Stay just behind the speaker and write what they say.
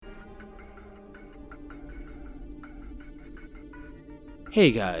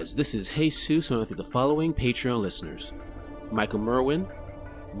Hey guys, this is Jesus, and I thank the following Patreon listeners: Michael Merwin,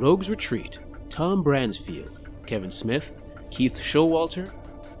 Rogues Retreat, Tom Bransfield, Kevin Smith, Keith Showalter,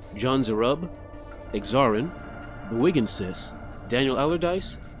 John Zarub, Exarin, The Wiggin Sis, Daniel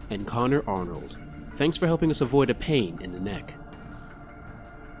Allardyce, and Connor Arnold. Thanks for helping us avoid a pain in the neck.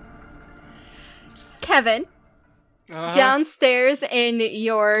 Kevin, downstairs in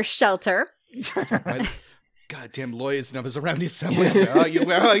your shelter. Goddamn lawyers' numbers around the assembly. Where are you?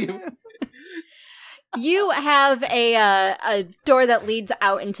 Where are you? You have a door that leads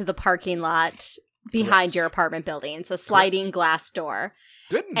out into the parking lot behind your apartment building. It's a sliding glass door.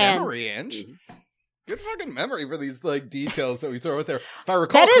 Good memory, Ange. Good fucking memory for these details that we throw out there. If I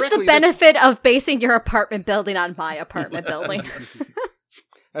recall correctly, that is the benefit of basing your apartment building on my apartment building.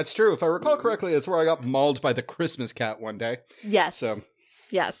 That's true. If I recall correctly, that's where I got mauled by the Christmas cat one day. Yes. So.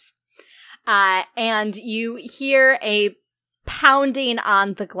 Yes. And you hear a pounding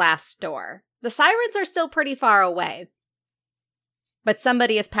on the glass door. The sirens are still pretty far away, but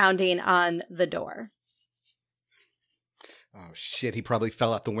somebody is pounding on the door. Oh shit, he probably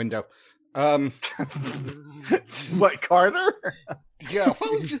fell out the window. What, Carter? Yeah,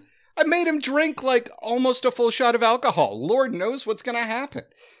 well, I made him drink almost a full shot of alcohol. Lord knows what's gonna happen.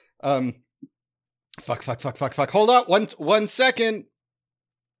 Fuck. Hold on, one second.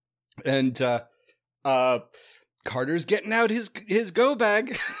 And, Carter's getting out his go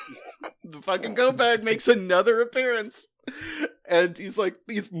bag. The fucking go bag makes another appearance. And he's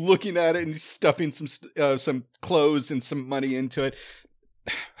looking at it and he's stuffing some clothes and some money into it.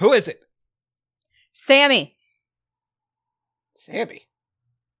 Who is it? Sammy.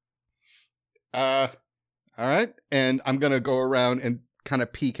 All right. And I'm going to go around and kind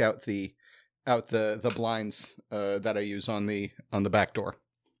of peek out the blinds, that I use on the back door.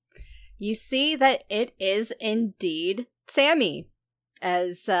 You see that it is indeed Sammy,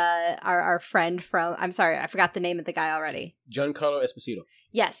 as our friend from... I'm sorry, I forgot the name of the guy already. Giancarlo Esposito.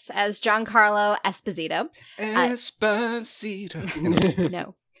 Yes, as Giancarlo Esposito.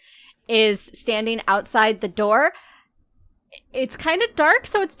 No. Is standing outside the door. It's kind of dark,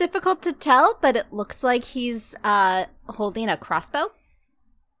 so it's difficult to tell, but it looks like he's holding a crossbow.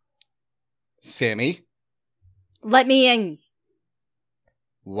 Sammy? Let me in.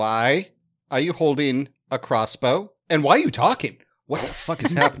 Why are you holding a crossbow? And why are you talking? What the fuck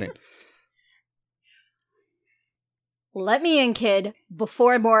is happening? Let me in, kid,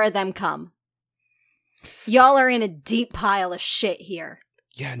 before more of them come. Y'all are in a deep pile of shit here.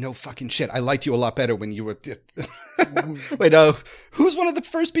 Yeah, no fucking shit. I liked you a lot better when you were... Wait, who's one of the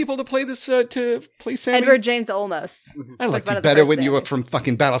first people to play this, to play Sammy? Edward James Olmos. I liked you better when you were from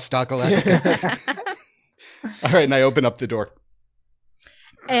fucking Battlestar Galactica. All right, and I open up the door.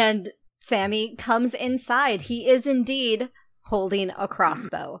 And Sammy comes inside. He is indeed holding a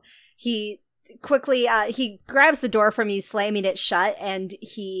crossbow. He quickly, he grabs the door from you, slamming it shut, and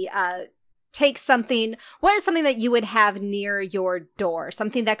he takes something. What is something that you would have near your door?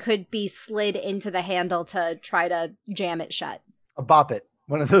 Something that could be slid into the handle to try to jam it shut. A Bop It.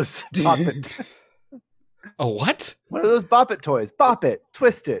 One of those Bop It. A what? One of those Bop It toys. Bop it,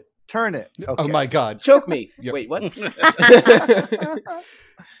 twist it, turn it. Okay. Oh my god. Choke me. Yep. Wait, what?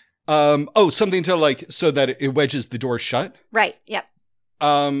 Something to so that it wedges the door shut? Right, yep.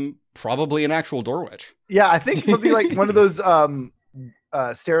 Probably an actual door wedge. Yeah, I think something like one of those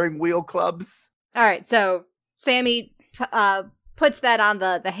steering wheel clubs. All right, so Sammy puts that on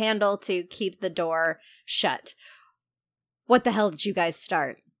the handle to keep the door shut. What the hell did you guys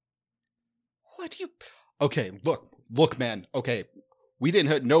start? What do you... Okay, look, man. Okay, we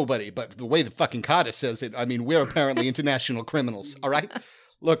didn't hurt nobody, but the way the fucking Carter says it, I mean, we're apparently international criminals, all right?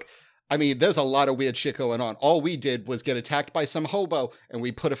 Look, I mean, there's a lot of weird shit going on. All we did was get attacked by some hobo, and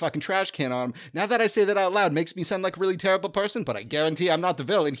we put a fucking trash can on him. Now that I say that out loud, makes me sound like a really terrible person, but I guarantee I'm not the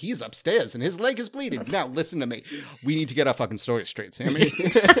villain. He's upstairs, and his leg is bleeding. Now, listen to me. We need to get our fucking story straight, Sammy.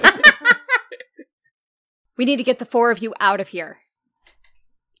 We need to get the four of you out of here.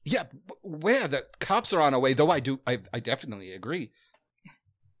 Yeah, where? The cops are on our way, though I definitely agree.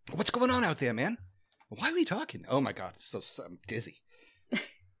 What's going on out there, man? Why are we talking? Oh my god, I'm dizzy.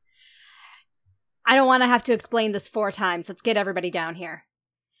 I don't want to have to explain this 4 times. Let's get everybody down here.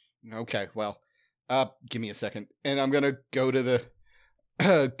 Okay, well, give me a second. And I'm going to go to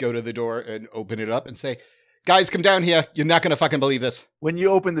the door and open it up and say, guys, come down here. You're not going to fucking believe this. When you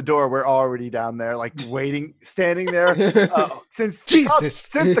open the door, we're already down there, waiting, standing there. Since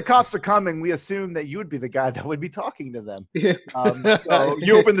the cops are coming, we assume that you would be the guy that would be talking to them. So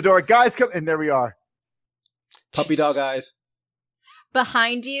you open the door, guys, come, and there we are. Puppy dog eyes.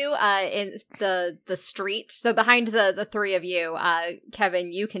 behind you, in the street. So behind the three of you,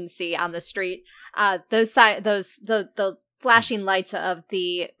 Kevin, you can see on the street, the flashing lights of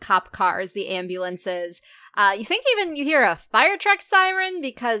the cop cars, the ambulances. You think even you hear a fire truck siren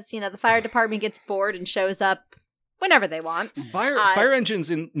because, the fire department gets bored and shows up whenever they want. Fire engines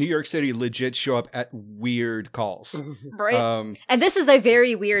in New York City legit show up at weird calls. Right. And this is a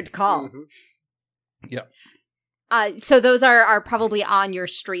very weird call. Yeah. So those are probably on your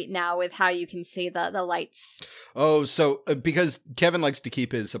street now with how you can see the lights. Oh, so because Kevin likes to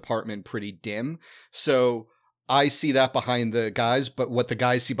keep his apartment pretty dim, so I see that behind the guys, but what the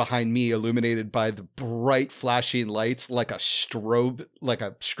guys see behind me, illuminated by the bright flashing lights like a strobe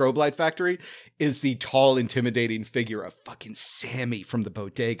light factory, is the tall, intimidating figure of fucking Sammy from the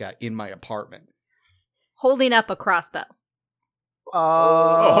bodega in my apartment. Holding up a crossbow.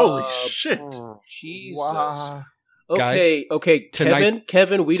 Holy shit. Jesus. Wow. Okay,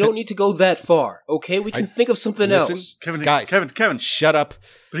 Kevin, we don't need to go that far. Okay, we can think of something else. Kevin, shut up.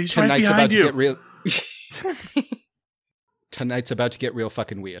 But he's Tonight's right behind about you. to get real. Tonight's about to get real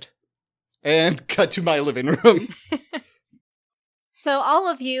fucking weird. And cut to my living room. So all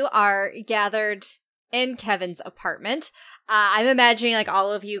of you are gathered in Kevin's apartment. I'm imagining like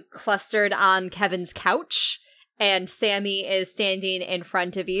all of you clustered on Kevin's couch, and Sammy is standing in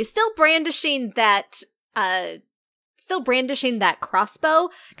front of you, still brandishing that crossbow,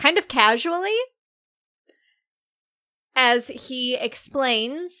 kind of casually, as he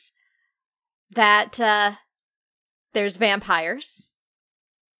explains that there's vampires.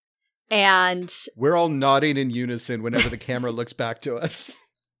 And we're all nodding in unison whenever the camera looks back to us.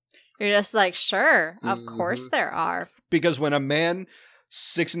 You're just like, sure, of course there are. Because when a man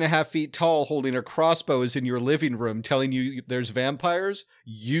 6.5 feet tall holding a crossbow is in your living room telling you there's vampires,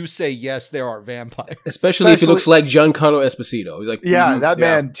 you say, yes, there are vampires. Especially if he looks like Giancarlo Esposito. He's like, that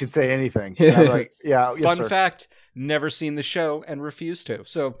man should say anything. I'm like, yes, Fun sir. fact, never seen the show and refused to.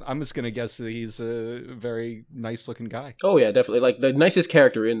 So I'm just going to guess that he's a very nice looking guy. Oh, yeah, definitely. Like the nicest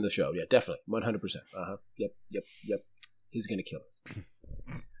character in the show. Yeah, definitely. 100%. Yep. He's going to kill us.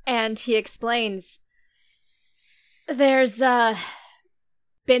 And he explains, there's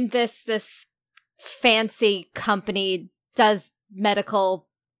been this fancy company, does medical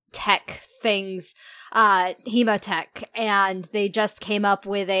tech things, Hemotech, and they just came up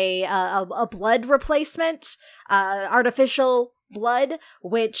with a blood replacement, artificial blood,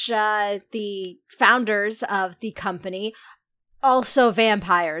 which the founders of the company, also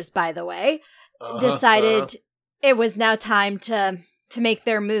vampires by the way, decided it was now time to make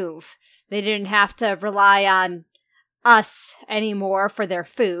their move. They didn't have to rely on us anymore for their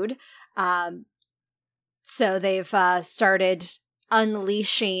food. So they've started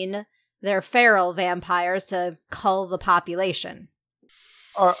unleashing their feral vampires to cull the population.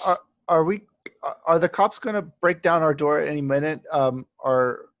 Are the cops going to break down our door at any minute?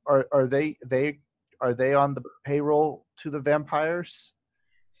 Are they on the payroll to the vampires?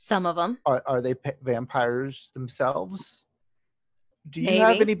 Some of them. Are they vampires themselves? Do you Maybe.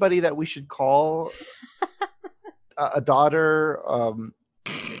 have anybody that we should call? A daughter,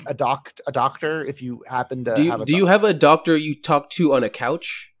 a doctor, if you happen to have a do you have a doctor you talk to on a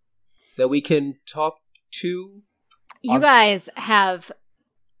couch that we can talk to? You guys have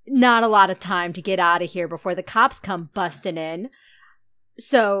not a lot of time to get out of here before the cops come busting in.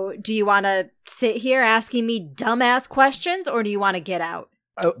 So do you want to sit here asking me dumbass questions, or do you want to get out?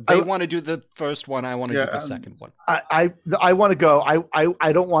 They want to do the first one. I want to do the second one. I want to go.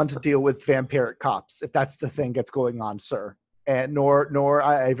 I don't want to deal with vampiric cops if that's the thing that's going on, sir. And nor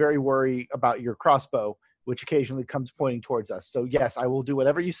I very worry about your crossbow, which occasionally comes pointing towards us. So yes, I will do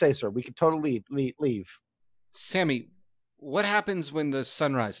whatever you say, sir. We can totally leave. Sammy, what happens when the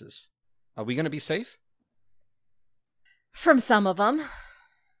sun rises? Are we going to be safe? From some of them.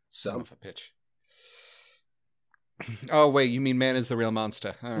 Son of a bitch. Oh wait, you mean man is the real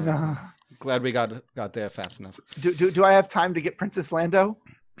monster? All right. No. Glad we got there fast enough. Do I have time to get Princess Lando?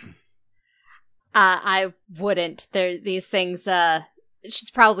 I wouldn't. These things.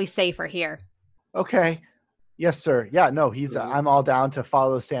 She's probably safer here. Okay. Yes, sir. Yeah. No, he's. I'm all down to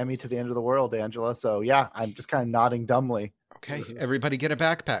follow Sammy to the end of the world, Angela. So yeah, I'm just kind of nodding dumbly. Okay, everybody get a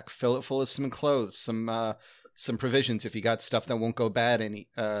backpack. Fill it full of some clothes, some provisions if you got stuff that won't go bad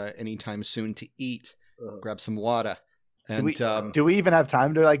anytime soon to eat. Grab some water. And do we even have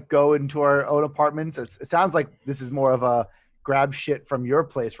time to go into our own apartments? It sounds like this is more of a grab shit from your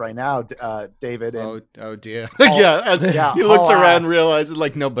place right now, David. And oh dear. He looks around, realizes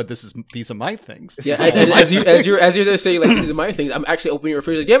no, but these are my things. Yeah, and as you're there saying these are my things, I'm actually opening your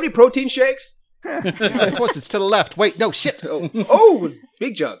refrigerator. Do you have any protein shakes? Of course, it's to the left. Wait, no, shit. Oh,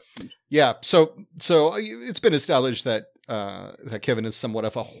 big jug. Yeah, so it's been established that that Kevin is somewhat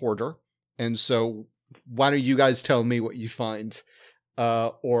of a hoarder, and so why don't you guys tell me what you find,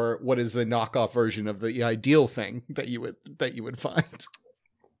 or what is the knockoff version of the ideal thing that you would find?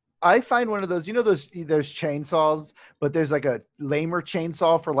 I find one of those, there's chainsaws, but there's like a lamer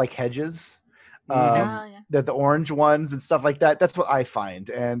chainsaw for like hedges. Yeah. That the orange ones and stuff like that. That's what I find,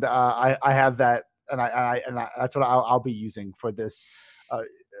 and I have that, and I that's what I'll be using for this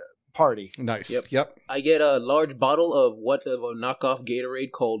party. Nice. Yep. I get a large bottle of a knockoff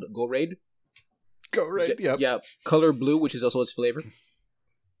Gatorade called Go-Raid. Go-Raid. Yep. Yeah, color blue, which is also its flavor.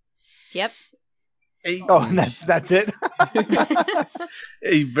 Yep. And that's it.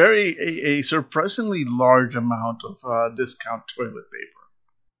 a surprisingly large amount of discount toilet paper.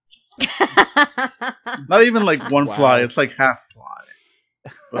 Not even like one ply; it's like half ply.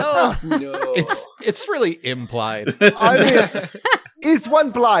 Oh no! It's really implied. I mean, it's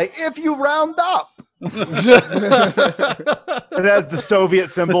one ply if you round up. It has the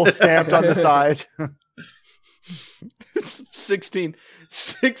Soviet symbol stamped on the side. It's 16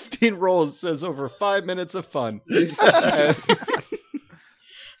 rolls, says over 5 minutes of fun.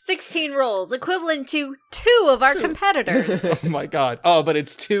 16 rolls, equivalent to 2 of our competitors. Oh my god. Oh, but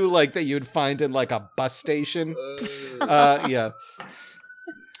it's 2 like that you'd find in like a bus station. Yeah.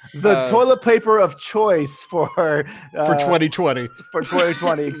 The toilet paper of choice for 2020. For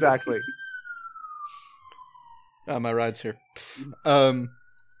 2020, exactly. My ride's here.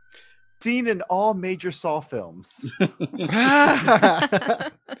 Seen in all major Saw films. Yeah,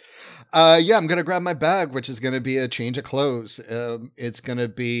 I'm gonna grab my bag, which is gonna be a change of clothes. It's gonna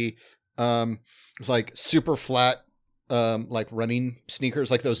be like super flat, like running sneakers,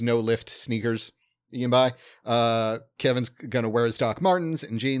 like those no lift sneakers you can buy. Kevin's gonna wear his Doc Martens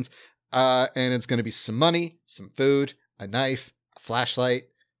and jeans, and it's gonna be some money, some food, a knife, a flashlight,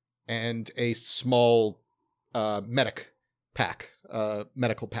 and a small medical pack.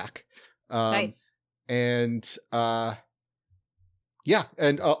 Nice. And yeah,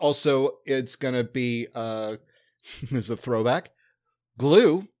 and also it's gonna be there's a throwback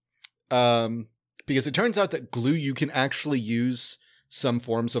glue, because it turns out that glue, you can actually use some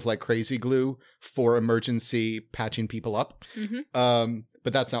forms of like crazy glue for emergency patching people up. Mm-hmm.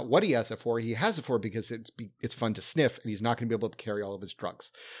 But that's not what he has it for. He has it for because it's fun to sniff, and he's not going to be able to carry all of his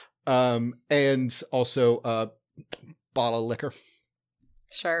drugs. And also bottle of liquor.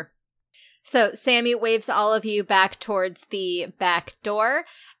 Sure. So Sammy waves all of you back towards the back door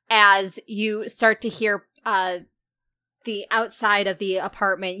as you start to hear the outside of the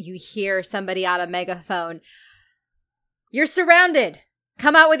apartment. You hear somebody on a megaphone. You're surrounded.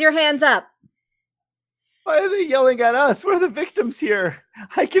 Come out with your hands up. Why are they yelling at us? We're the victims here.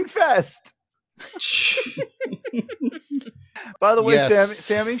 I confessed. By the way, Yes.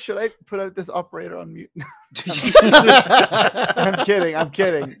 Sammy, should I put out this operator on mute? I'm kidding.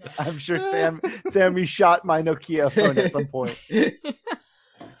 I'm sure Sammy shot my Nokia phone at some point.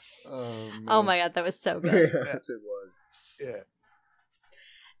 Oh my god, that was so good. Yes, it was. Yeah.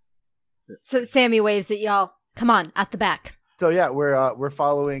 So Sammy waves at y'all. Come on, at the back. So yeah, we're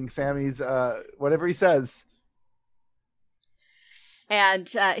following Sammy's whatever he says. And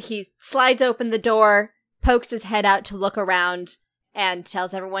he slides open the door, pokes his head out to look around, and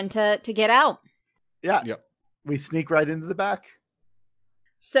tells everyone to get out. Yeah. Yep. We sneak right into the back.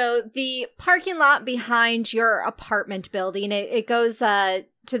 So the parking lot behind your apartment building, it goes to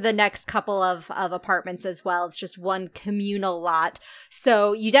the next couple of apartments as well. It's just one communal lot.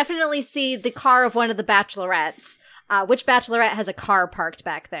 So you definitely see the car of one of the bachelorettes. Which bachelorette has a car parked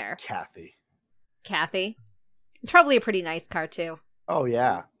back there? Kathy. It's probably a pretty nice car too. Oh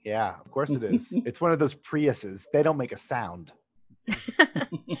yeah. Yeah, of course it is. It's one of those Priuses. They don't make a sound.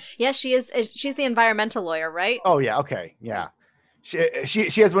 Yeah, she is. She's the environmental lawyer, right? Oh yeah, okay. Yeah.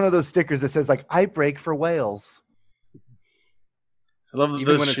 She has one of those stickers that says like I brake for whales. I love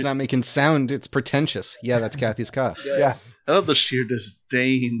Even when it's not making sound, it's pretentious. Yeah, that's Kathy's car. Yeah. I love the sheer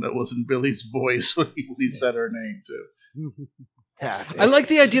disdain that was in Billy's voice when he said her name too. Yeah. I like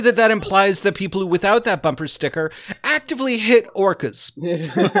the idea that implies that people who without that bumper sticker actively hit orcas.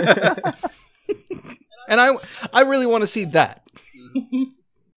 And I really want to see that.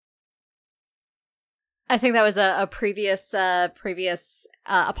 I think that was a previous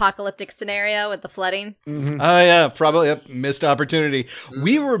apocalyptic scenario with the flooding. Mhm. Oh yeah, probably a missed opportunity.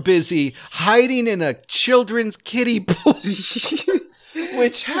 We were busy hiding in a children's kiddie pool,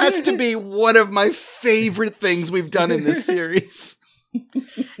 which has to be one of my favorite things we've done in this series.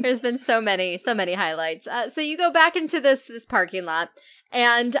 There's been so many highlights. So you go back into this parking lot,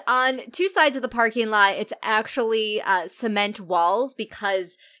 And on two sides of the parking lot, it's actually cement walls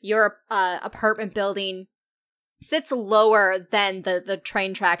because your apartment building sits lower than the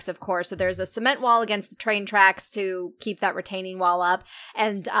train tracks, of course. So there's a cement wall against the train tracks to keep that retaining wall up.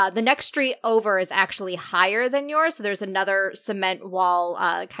 And the next street over is actually higher than yours. So there's another cement wall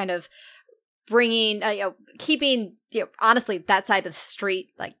kind of bringing, keeping, honestly, that side of the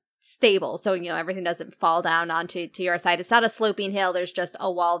street, like, stable. So, everything doesn't fall down onto your side. It's not a sloping hill. There's just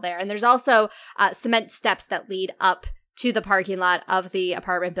a wall there. And there's also cement steps that lead up to the parking lot of the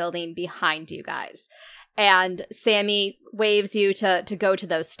apartment building behind you guys. And Sammy waves you to go to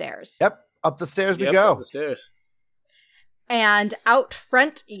those stairs. Yep, up the stairs we Yep, go. up the stairs. And out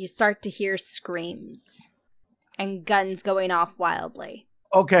front, you start to hear screams and guns going off wildly.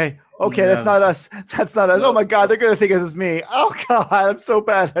 Okay, Yeah. that's not us. That's not us. No. Oh my God, they're gonna think it was me. Oh God, I'm so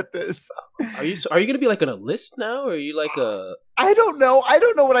bad at this. Are you going to be like on a list now? Or are you like a... I don't know. I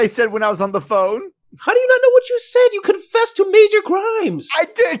don't know what I said when I was on the phone. How do you not know what you said? You confessed to major crimes. I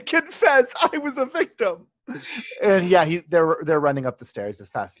did confess I was a victim. And yeah, they're running up the stairs as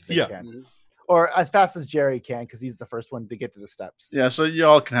fast as they Yeah. can, Mhm. or as fast as Jerry can, because he's the first one to get to the steps. Yeah, so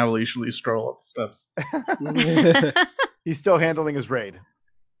y'all can have a leisurely stroll up the steps. He's still handling his raid.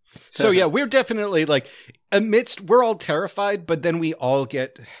 So yeah, we're definitely like we're all terrified, but then we all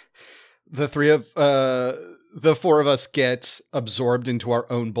get the four of us get absorbed into our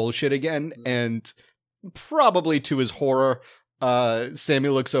own bullshit again, and probably to his horror, Sammy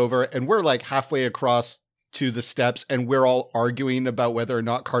looks over and we're like halfway across to the steps and we're all arguing about whether or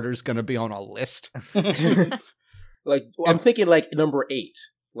not Carter's going to be on a list. Like, I'm thinking like number 8.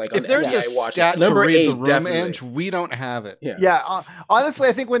 Like, If there's a FBI watch, stat to number read 8, the room, definitely. Ange, we don't have it. Yeah. Yeah, honestly,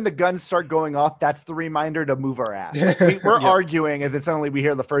 I think when the guns start going off, that's the reminder to move our ass. We're Yeah. arguing, and then suddenly we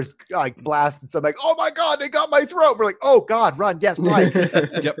hear the first blast, and so I'm like, "Oh my God, they got my throat!" We're like, "Oh God, run! Yes, run!"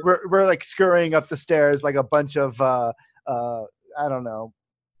 Yep. We're like scurrying up the stairs like a bunch of I don't know,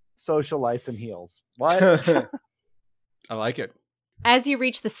 socialites in heels. What? I like it. As you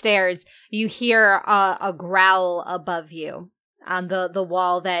reach the stairs, you hear a growl above you on the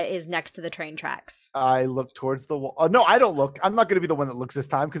wall that is next to the train tracks. I look towards the wall. Oh, no, I don't look. I'm not going to be the one that looks this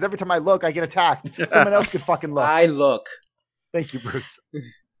time because every time I look, I get attacked. Someone else could fucking look. I look. Thank you, Bruce.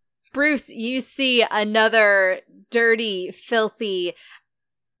 Bruce, you see another dirty, filthy,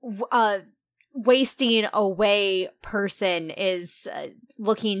 wasting away person is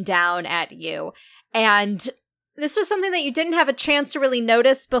looking down at you. And this was something that you didn't have a chance to really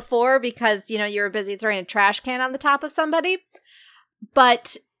notice before because, you were busy throwing a trash can on the top of somebody.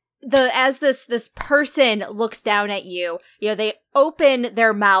 But as this person looks down at you, they open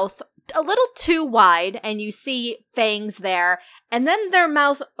their mouth a little too wide and you see fangs there. And then their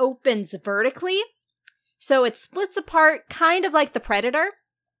mouth opens vertically. So it splits apart kind of like the Predator.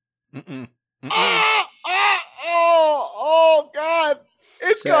 Mm-mm. Mm-mm. Oh, God.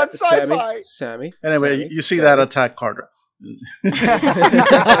 It's gone sci-fi. Sammy. Anyway, Sammy, you see Sammy. that attack Carter.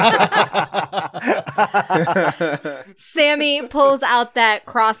 Sammy pulls out that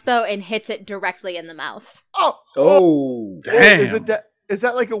crossbow and hits it directly in the mouth. Oh. Damn. Is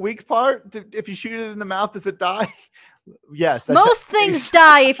that like a weak part? If you shoot it in the mouth, does it die? Yes. Most things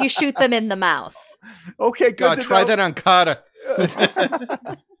die if you shoot them in the mouth. Okay, good. God, to try know. that on Carter.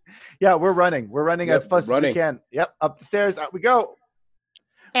 Yeah, we're running. We're running Yep, as fast as we running. can. Yep, up the stairs. Out we go.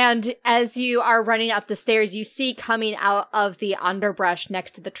 And as you are running up the stairs, you see coming out of the underbrush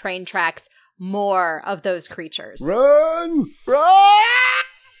next to the train tracks more of those creatures. Run! Run!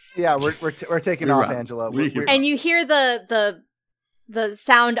 Yeah, we're taking We off, run. Angela. We We're- run. And you hear the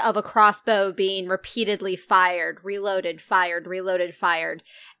sound of a crossbow being repeatedly fired, reloaded, fired, reloaded, fired.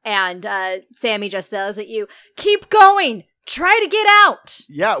 And Sammy just yells at you, "Keep going! Try to get out!"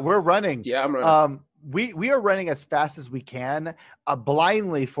 yeah, we're running. Yeah, I'm running. We are running as fast as we can,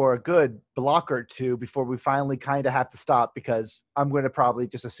 blindly for a good block or two before we finally kind of have to stop because I'm going to probably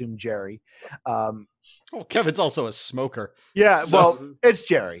just assume Jerry. Oh, Kevin's also a smoker. Yeah, So- well, it's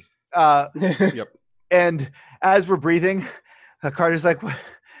Jerry. Yep. And as we're breathing, Carter's like,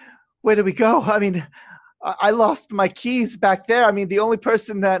 "Where did we go? I mean, I lost my keys back there. I mean, the only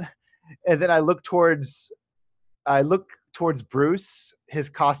person that..." And then I look towards Bruce, his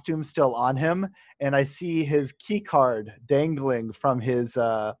costume still on him, and I see his key card dangling from his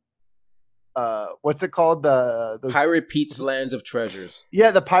what's it called? The Pirate Pete's Lands of Treasures. yeah,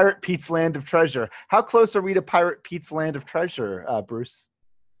 the Pirate Pete's Land of Treasure. How close are we to Pirate Pete's Land of Treasure, Bruce?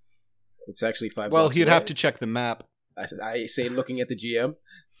 It's actually $5. Well, he'd away. have to check the map. I say looking at the GM.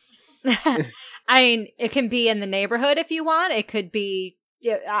 I mean, it can be in the neighborhood if you want. It could be.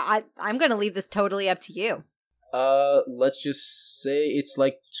 I'm going to leave this totally up to you. Let's just say it's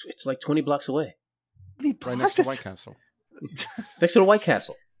like 20 blocks away, Right next to White Castle. next to the White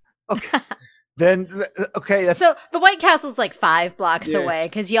Castle. Okay. Then okay, that's So the White Castle's like 5 blocks Yeah. away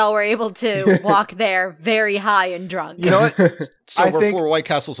because y'all were able to walk there very high and drunk. you know what? So I we're think- 4 White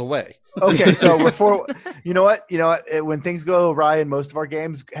Castles away. Okay, so before you know what, when things go awry in most of our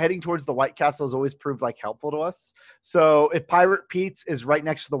games, heading towards the White Castle has always proved like helpful to us. So if Pirate Pete's is right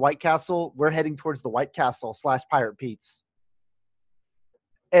next to the White Castle, we're heading towards the White Castle / Pirate Pete's.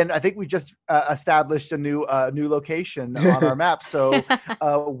 And I think we just established a new location on our map. So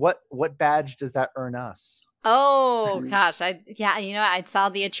what badge does that earn us? Oh gosh, I saw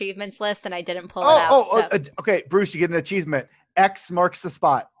the achievements list and I didn't pull it out. So. Okay, Bruce, you get an achievement. X marks the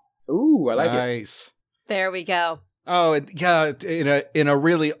spot. Ooh, I like it. Nice. There we go. Oh, yeah. In a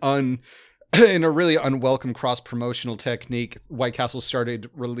really unwelcome cross promotional technique, White Castle started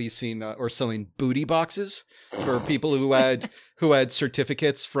releasing or selling booty boxes for people who had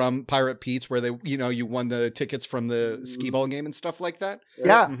certificates from Pirate Pete's, where they you won the tickets from the skee ball game and stuff like that.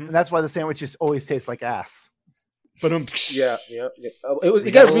 Yeah, Mhm. and that's why the sandwiches always taste like ass. But Yeah.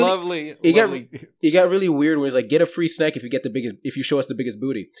 it got lovely. It got really weird when it was like, get a free snack if you show us the biggest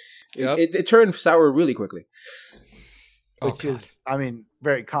booty. Yep. It turned sour really quickly. Which is, I mean,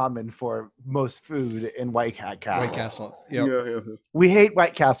 very common for most food in White Castle. White Castle. Yep. We hate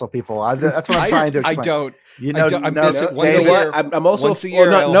White Castle people. That's what I'm trying to explain. I don't. You know, I miss it once You a know year. what? I'm also Once a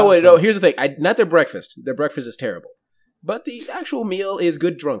year, I'll no. have some. Here's the thing. Not their breakfast. Their breakfast is terrible, but the actual meal is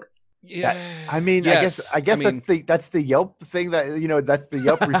good drunk. Yeah. I mean, Yes. I guess that's the Yelp thing that's the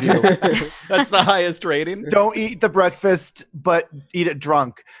Yelp review. That's the highest rating. Don't eat the breakfast, but eat it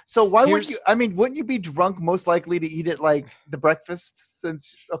drunk. So why would Here's- you? I mean, wouldn't you be drunk most likely to eat it like the breakfast?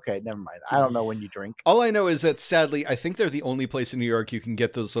 Since okay, never mind. I don't know when you drink. All I know is that sadly, I think they're the only place in New York you can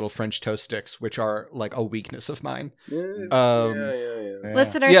get those little French toast sticks, which are like a weakness of mine.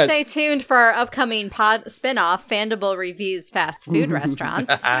 Listeners, Yes. stay tuned for our upcoming pod spinoff, Fandible Reviews Fast Food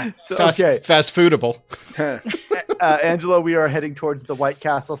Restaurants. So, Fast foodable. Angela, we are heading towards the White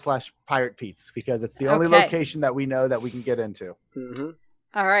Castle / Pirate Pete's because it's the only Okay. location that we know that we can get into. Mm-hmm.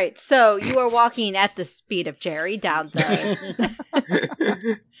 All right, so you are walking at the speed of Jerry down the.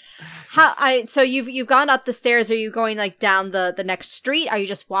 So you've gone up the stairs. Are you going like down the next street? Are you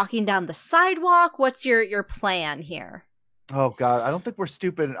just walking down the sidewalk? What's your plan here? Oh God, I don't think we're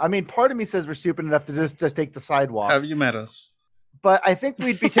stupid. I mean, part of me says we're stupid enough to just take the sidewalk, Have you met us? but I think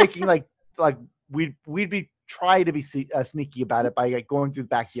we'd be taking like we'd be trying to be sneaky about it by like going through the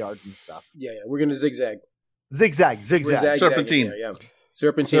backyards and stuff. Yeah. We're gonna zigzag. Zigzag. We're Serpentine. Yeah.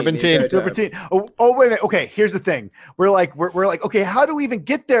 Serpentine. Serpentine. the entire time. Serpentine. Oh, wait a minute. Okay, here's the thing. We're like, okay, how do we even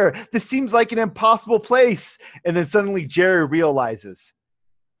get there? This seems like an impossible place. And then suddenly Jerry realizes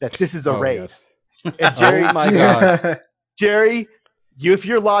that this is a raid. Yes. And Jerry, Oh my God. Jerry, with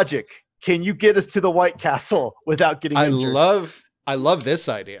your logic, can you get us to the White Castle without getting injured? I love this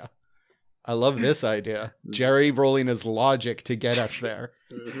idea. Jerry rolling his logic to get us there.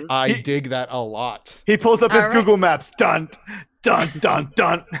 Mhm. I dig that a lot. He pulls up his All right. Google Maps. Dun, dun, dun,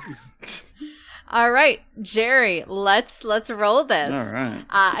 dun. All right, Jerry, let's roll this. All right.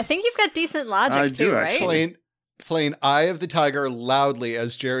 I think you've got decent logic I too, do, right? actually. Playing Eye of the Tiger loudly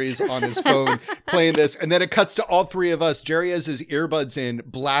as Jerry's on his phone playing this, and then it cuts to all three of us. Jerry has his earbuds in,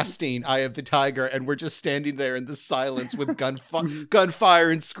 blasting Eye of the Tiger, and we're just standing there in the silence with gunfire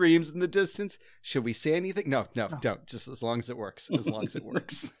and screams in the distance. Should we say anything? No, don't. Just as long as it works.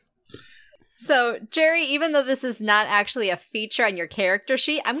 So, Jerry, even though this is not actually a feature on your character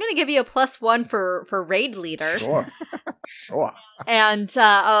sheet, I'm going to give you a +1 for raid leader. Sure. And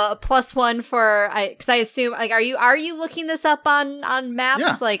a +1 for because I assume like are you looking this up on maps?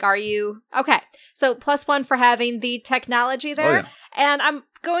 Yeah. Like are you okay? So +1 for having the technology there, yeah. and I'm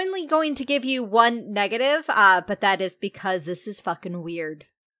going to give you 1 negative, but that is because this is fucking weird.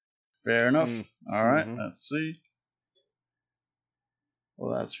 Fair enough. All right. Mhm. Let's see.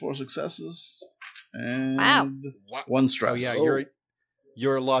 Well, that's 4 successes and Wow. 1 Oh stress. yeah,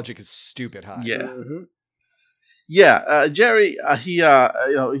 your logic is stupid high. Yeah. Mhm. Yeah, Jerry, he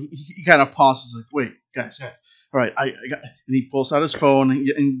kind of pauses, like, "Wait, guys, all right, I got," and he pulls out his phone, and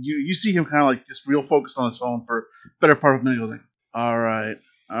you see him kind of like just real focused on his phone for a better part of a minute. He goes like, all right,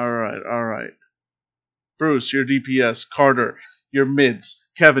 Bruce, your DPS, Carter, your mids,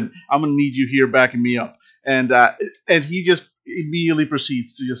 Kevin, I'm gonna need you here backing me up, and he just immediately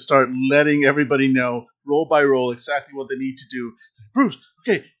proceeds to just start letting everybody know, roll by roll, exactly what they need to do. Bruce,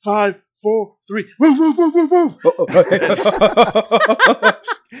 okay, 5, 4, 3, move.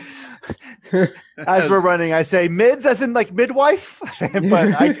 As we're running, I say mids as in like midwife,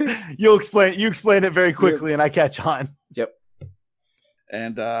 but you explain it very quickly, and I catch on. Yep.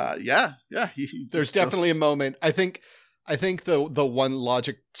 And There's definitely a moment. I think the one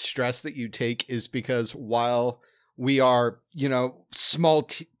logic stress that you take is because while we are, small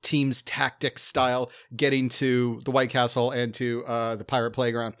teams tactics style getting to the White Castle and to the pirate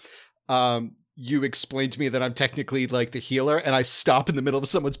playground, you explained to me that I'm technically like the healer, and I stop in the middle of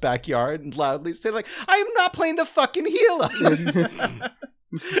someone's backyard and loudly say like, I'm not playing the fucking healer.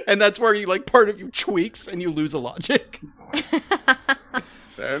 And that's where you like part of you tweaks and you lose a logic.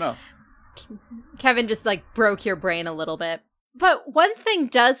 Fair enough. Kevin just like broke your brain a little bit. But one thing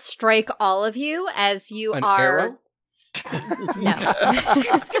does strike all of you as you An are arrow? No.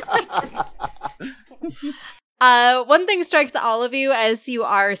 One thing strikes all of you as you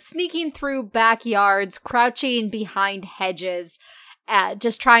are sneaking through backyards, crouching behind hedges,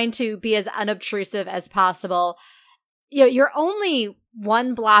 just trying to be as unobtrusive as possible. You're only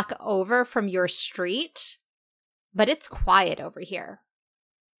 1 block over from your street, but it's quiet over here.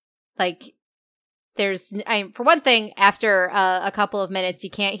 Like, for one thing, after a couple of minutes, you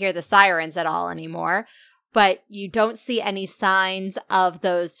can't hear the sirens at all anymore. But you don't see any signs of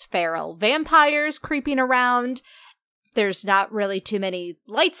those feral vampires creeping around. There's not really too many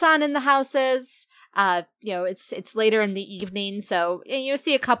lights on in the houses. It's later in the evening, so you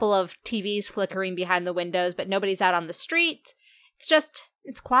see a couple of TVs flickering behind the windows, but nobody's out on the street.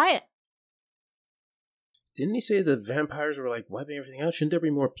 It's quiet. Didn't he say the vampires were like wiping everything out? Shouldn't there be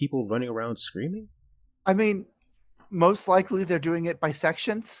more people running around screaming? I mean, most likely they're doing it by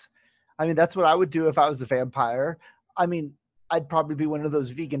sections. I mean, that's what I would do if I was a vampire. I mean, I'd probably be one of those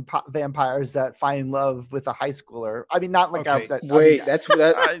vegan vampires that find love with a high schooler. I mean, not like Okay. That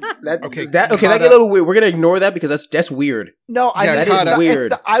get a Kata. little weird. We're gonna ignore that because that's weird. No, Yeah, I Kata.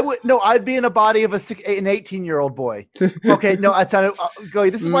 Weird. I'd be in a body of an 18-year-old boy. Okay, no, I thought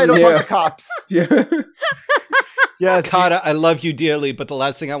this is why I don't talk to cops. Yeah. Yes, Kata, I love you dearly, but the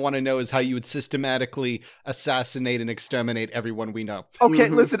last thing I want to know is how you would systematically assassinate and exterminate everyone we know. Okay,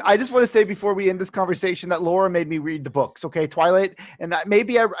 listen, I just want to say before we end this conversation that Laura made me read the books, okay? Twilight, and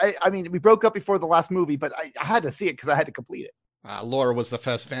maybe I mean, we broke up before the last movie, but I had to see it because I had to complete it. Laura was the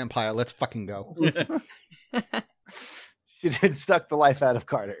first vampire. Let's fucking go. She did suck the life out of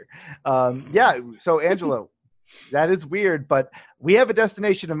Carter. So Angelo, that is weird, but we have a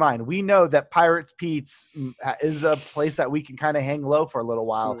destination in mind. We know that Pirates Pete's is a place that we can kind of hang low for a little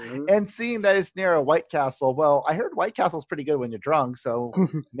while. Mhm. And seeing that it's near a White Castle, well, I heard White Castle's pretty good when you're drunk, so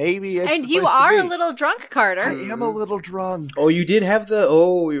maybe it's And the you place to are a be. little drunk, Carter. I am a little drunk. Oh, you did have the.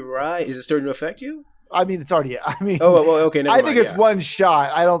 Oh, you're right. Is it starting to affect you? I mean, it's already. I mean, Oh, well, okay. Never I mind, think it's yeah. one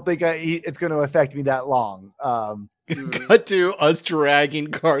shot. I don't think it's going to affect me that long. Cut to us dragging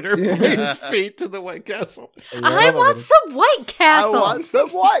Carter by his feet to the White Castle. I want some White Castle. I want some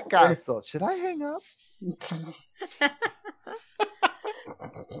White Castle. Should I hang up?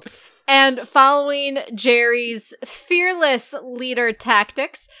 And following Jerry's fearless leader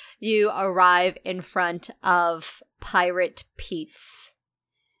tactics, you arrive in front of Pirate Pete's.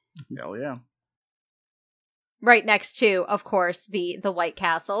 Hell yeah. Right next to, of course, the White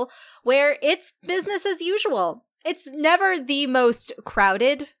Castle, where it's business as usual. It's never the most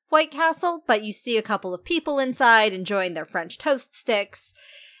crowded White Castle, but you see a couple of people inside enjoying their French toast sticks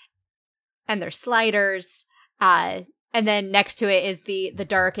and their sliders. And then next to it is the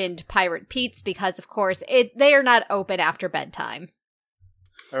darkened Pirate Pete's because, of course, they are not open after bedtime.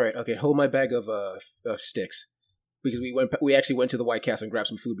 All right. Okay. Hold my bag of sticks because we actually went to the White Castle and grabbed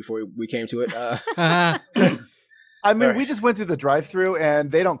some food before we came to it. I mean, All right. we just went through the drive-through,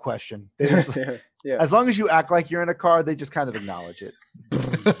 and they don't question. They just, Yeah. as long as you act like you're in a car, they just kind of acknowledge it.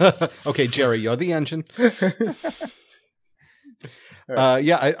 Okay, Jerry, you're the engine. All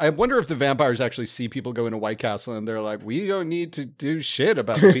I wonder if the vampires actually see people go into White Castle and they're like, we don't need to do shit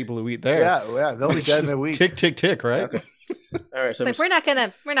about the people who eat there. Yeah, they'll be It's dead in just a week. Tick, tick, tick, right? Okay. All right. So It's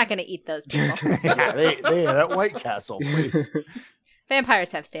like we're not gonna eat those people. Yeah, they at White Castle, please.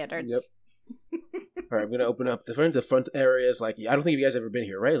 Vampires have standards. Yep. All right, I'm gonna open up the front area is like I don't think you guys have ever been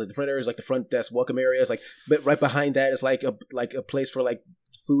here, right? Like the front area is like the front desk welcome area is like, but right behind that is like a place for like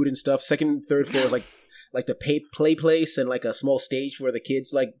food and stuff. Second, third floor is like the play place and like a small stage where the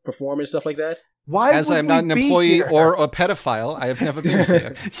kids like perform and stuff like that. Why? As would I'm not we an be employee here? or a pedophile, I have never been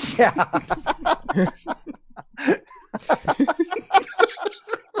there. Yeah.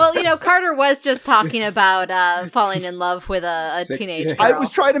 Well, Carter was just talking about falling in love with a Sick- teenage girl. I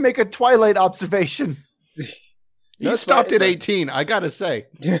was trying to make a Twilight observation. You That's stopped fine, at it's 18, I gotta say.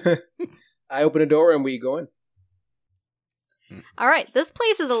 I open a door and we go in. All right, this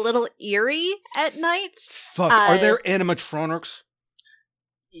place is a little eerie at night. Fuck, are there animatronics?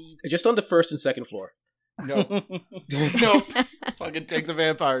 Just on the first and second floor. No. No. Fucking take the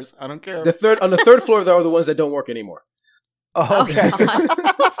vampires. I don't care. On the third floor, there are the ones that don't work anymore. Oh, okay.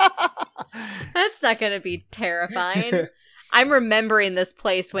 That's not going to be terrifying. I'm remembering this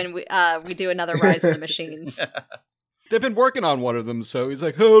place when we do another Rise of the Machines. They've been working on one of them, so he's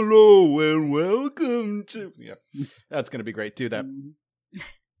like, hello and welcome to... Yeah, that's going to be great. Do that.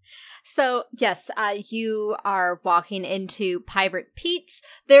 So, yes, you are walking into Pirate Pete's.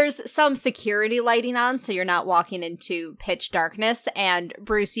 There's some security lighting on, so you're not walking into pitch darkness. And,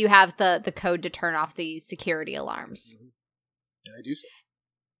 Bruce, you have the code to turn off the security alarms. And I do so.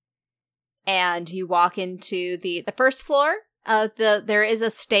 And you walk into the first floor. There is a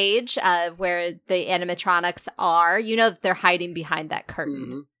stage where the animatronics are. You know that they're hiding behind that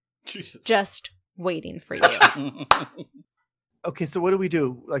curtain. Jesus. Just waiting for you. Okay, so what do we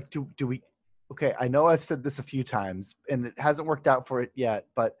do? Like, do we... Okay, I know I've said this a few times, and it hasn't worked out for it yet,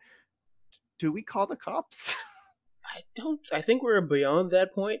 but do we call the cops? I think we're beyond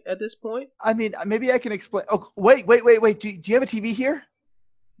that point at this point. I mean, maybe I can explain. Oh, wait. Do you have a TV here?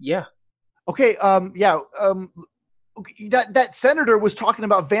 Yeah. Okay, okay, that senator was talking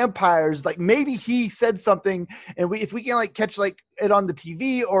about vampires. Like, maybe he said something, and if we can like catch like it on the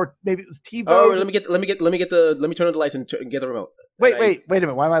TV, or maybe it was T-Bone. Oh, let me turn on the lights and get the remote. Wait a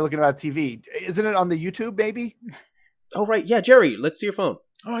minute. Why am I looking at TV? Isn't it on the YouTube? Maybe. Oh right, yeah, Jerry. Let's see your phone.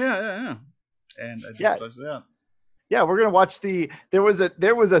 Oh yeah. And I Yeah. just yeah. Yeah, we're gonna watch there was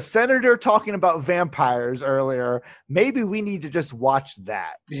a senator talking about vampires earlier. Maybe we need to just watch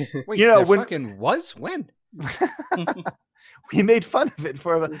that. Wait, You know, there when- fucking was? When? We made fun of it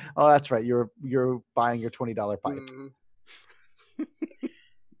for. Oh, that's right. You're buying your $20 pipe.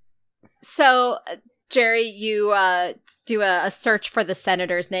 So, Jerry, you do a search for the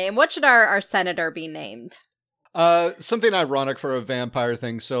senator's name. What should our senator be named? Something ironic for a vampire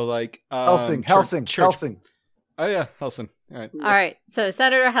thing. So like Helsing. Oh yeah, Helsing. All right. All right. So,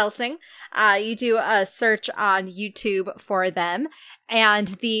 Senator Helsing, you do a search on YouTube for them. And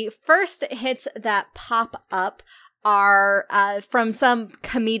the first hits that pop up are from some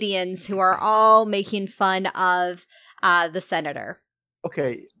comedians who are all making fun of the senator.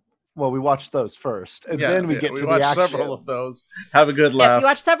 Okay. Well, we watched those first, and Yeah, then we get to the watched action. several of those. Have a good Yeah, laugh. you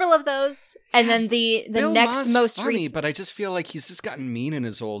watch several of those. And then the Bill next Maher's most funny, recent. but I just feel like he's just gotten mean in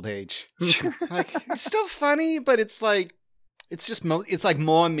his old age. Like he's still funny, but it's like it's just it's like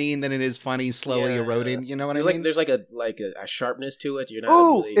more mean than it is funny, slowly Yeah. eroding. You know what There's I mean? there's a sharpness to it. You're not.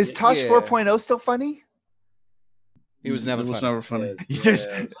 Oh, really, is Tosh Yeah. 4.0 still funny? He was never It was funny. never funny.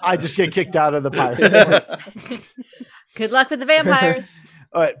 I just get kicked out of the pirate. Good luck with the vampires.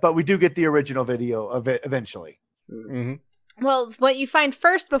 All right, but we do get the original video of it eventually. Hmm. Well, what you find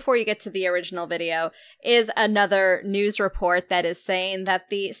first before you get to the original video is another news report that is saying that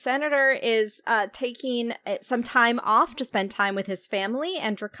the senator is taking some time off to spend time with his family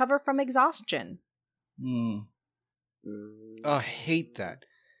and recover from exhaustion. Mm. Oh, I hate that.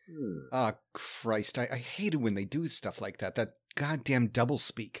 Oh, Christ. I hate it when they do stuff like that. That goddamn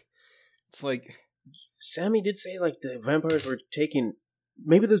doublespeak. It's like... Sammy did say like the vampires were taking.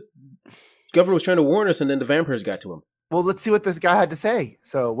 Maybe the governor was trying to warn us, and then the vampires got to him. Well, let's see what this guy had to say.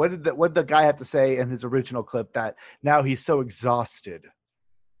 So, what did the guy have to say in his original clip that now he's so exhausted?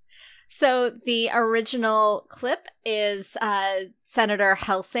 So the original clip is Senator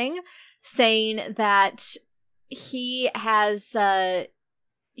Helsing saying that he has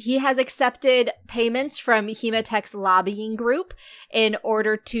accepted payments from Hemotech's lobbying group in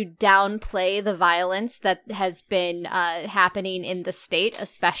order to downplay the violence that has been happening in the state,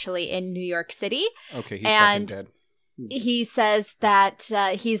 especially in New York City. Okay, he's And- fucking dead. He says that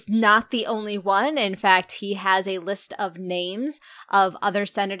he's not the only one. In fact, he has a list of names of other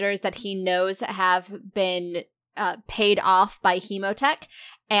senators that he knows have been paid off by Hemotech.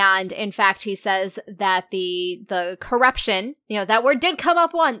 And in fact, he says that the corruption, that word did come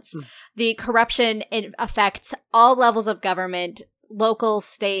up once. The corruption, it affects all levels of government, local,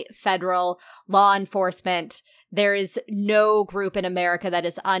 state, federal, law enforcement. There is no group in America that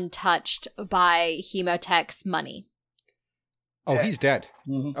is untouched by Hemotech's money. Oh, he's dead.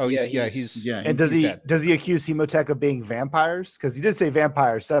 Mhm. Oh, Yeah, he's And does he's he dead. accuse Hemotech of being vampires? Because he did say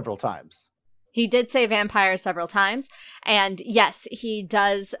vampires several times. He did say vampire several times, and yes, he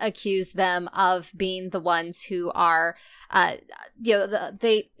does accuse them of being the ones who are,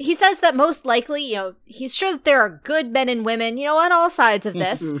 he says that most likely, he's sure that there are good men and women, on all sides of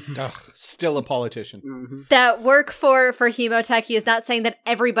this, Ugh, still a politician. Mm-hmm. that work for Hemotech. He is not saying that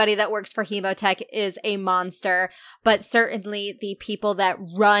everybody that works for Hemotech is a monster, but certainly the people that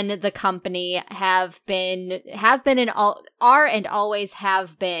run the company have been and are and always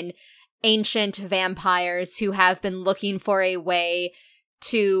have been ancient vampires who have been looking for a way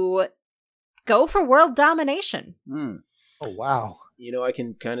to go for world domination. Mm. Oh wow. I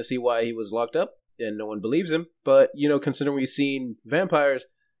can kind of see why he was locked up and no one believes him. But, considering we've seen vampires,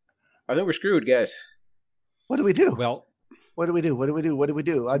 I think we're screwed, guys. What do we do? Well, What do we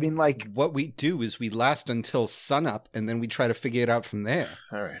do? I mean, like, what we do is we last until sunup, and then we try to figure it out from there.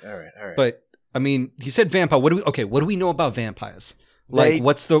 All right. But I mean, he said vampire. What do we know about vampires? Like,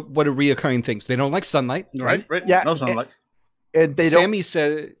 what are reoccurring things? They don't like sunlight, right? Right. Yeah, No sunlight. and they don't.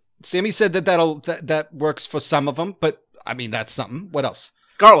 Sammy said that works for some of them, but I mean that's something. What else?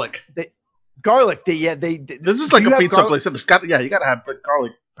 Garlic. Garlic. This is like a pizza place. You got to have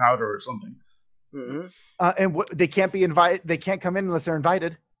garlic powder or something. Mm-hmm. And they can't be invited. They can't come in unless they're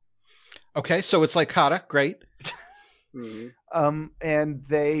invited. Okay, so it's like Kata. Great. Mm-hmm. And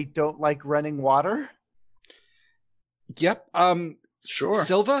they don't like running water. Yep. Sure.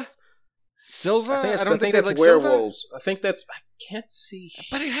 Silva. I don't think that's like werewolves. I think that's. I can't see.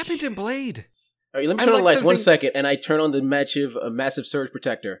 But it happened in Blade. All right, let me turn on the like lights the 1 thing- second, and I turn on the massive surge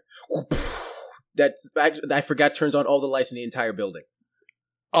protector. That I forgot turns on all the lights in the entire building.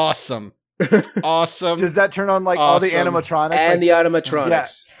 Awesome. Awesome. Does that turn on like all the Awesome. animatronics? And Like, the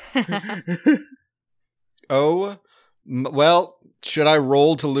animatronics. Well, should I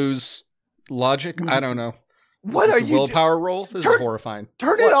roll to lose logic? I don't know. what Is are this a you? willpower roll? This Turn- is horrifying.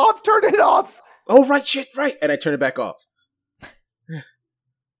 Turn it off! Turn it off! Oh, right, shit, right. And I turn it back off.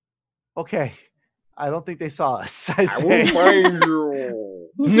 Okay. I don't think they saw us. I I will say. find you.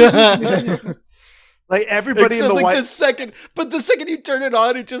 Like everybody in Except the like white. the second you turn it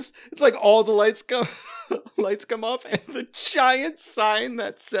on, it's like all the lights come off, and the giant sign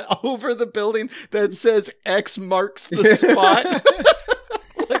that's over the building that says X marks the spot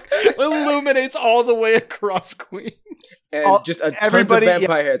like, illuminates all the way across Queens. And just a tons of everybody-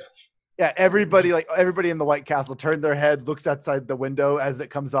 vampire heads. Yeah, everybody in the White Castle turned their head, looks outside the window as it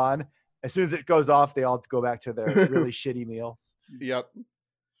comes on. As soon as it goes off, they all go back to their really shitty meals. Yep.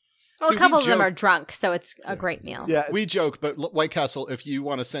 Well, See, a couple we of them joke- are drunk, so it's a great meal. Yeah, We joke, but White Castle, if you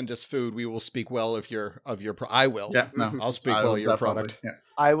want to send us food, we will speak well of your I will. Yeah, no. I'll speak I well will of your definitely, product. Yeah.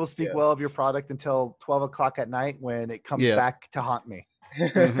 I will speak Yeah. well of your product until 12 o'clock at night when it comes Yeah. back to haunt me.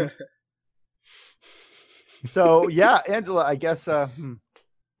 Mhm. So yeah, Angela, I guess. I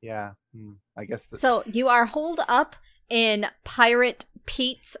guess. So you are holed up in Pirate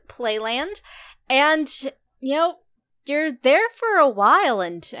Pete's Playland, and you're there for a while,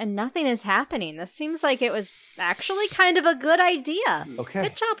 and nothing is happening. This seems like it was actually kind of a good idea. Okay.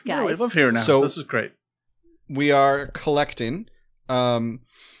 Good job, Yeah, we guys. live here now. So- This is great. We are collecting.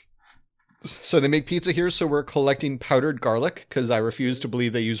 So they make pizza here, so we're collecting powdered garlic because I refuse to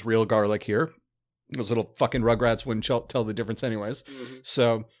believe they use real garlic here. Those little fucking rugrats wouldn't tell the difference, anyways.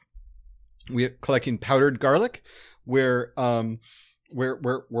 So we're collecting powdered garlic. We're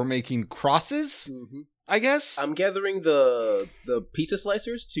making crosses, I guess. I'm gathering the pizza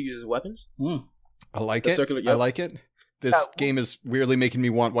slicers to use as weapons. I like the it. circular- I yep. like it. This game is weirdly making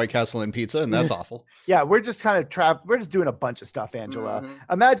me want White Castle and pizza, and that's awful. Yeah, we're just kind of we're just doing a bunch of stuff, Angela. Mhm.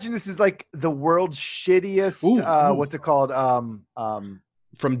 Imagine this is like the world's shittiest. Ooh. What's it called?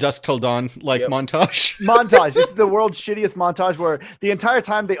 From dusk till dawn, like Yep. montage. Montage. This is the world's shittiest montage where the entire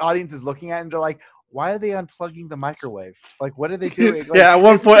time the audience is looking at it and they're like, "Why are they unplugging the microwave? Like, what are they doing?" Like, Yeah, at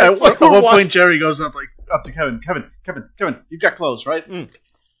one point, it's like we're watching- Jerry goes up to Kevin. Kevin, you got clothes, right?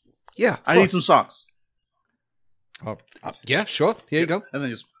 Yeah, I need some socks. Oh, yeah, sure. Here you go. And then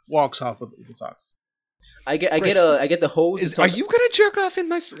he just walks off with the socks. I get the hose. that's Are on- you gonna jerk off in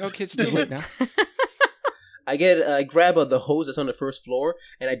my? Okay, it's too late now. I grab the hose that's on the first floor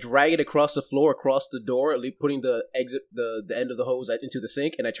and I drag it across the floor, across the door, putting the end of the hose into the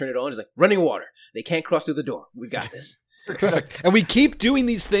sink, and I turn it on. It's like running water. They can't cross through the door. We got this. Perfect. And we keep doing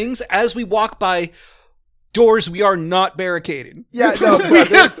these things as we walk by doors we are not barricading. Yeah, no, but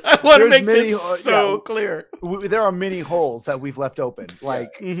there's- I want to there's make many, this so yeah. clear. there are many holes that we've left open. Like,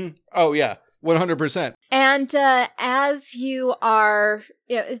 Mhm. Oh yeah, 100%. And as you are,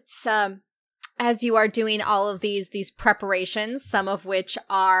 as you are doing all of these preparations, some of which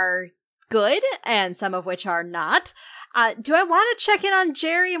are good and some of which are not, Do I want to check in on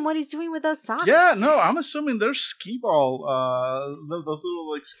Jerry and what he's doing with those socks? Yeah, no, I'm assuming there's skee ball, those little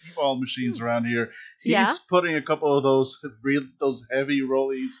like skee ball machines around here. He's Yeah. putting a couple of those heavy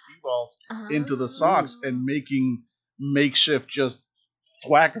rolly skee balls into the socks and making makeshift just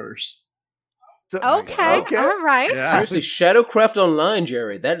thwackers. So- Okay, all right. Yeah. Seriously, Shadowcraft Online,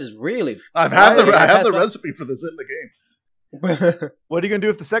 Jerry. That is really. I have the Right. recipe for this in the game. What are you gonna do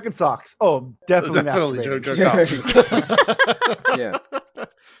with the second socks? Oh, definitely masturbating. jerk off. Yeah.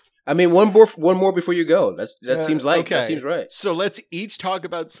 I mean, one more before you go. That seems like okay. that seems right. So let's each talk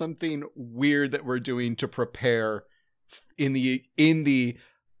about something weird that we're doing to prepare in the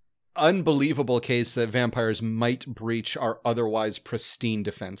unbelievable case that vampires might breach our otherwise pristine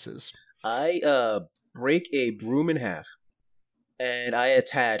defenses. I break a broom in half, and I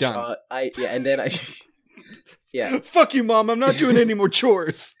attach. Done. And then I. Yeah, Fuck you, Mom. I'm not doing any more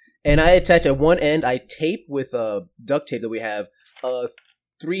chores. and I attach at one end. I tape with duct tape that we have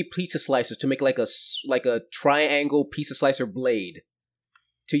 3 pizza slicers to make like a triangle pizza slicer blade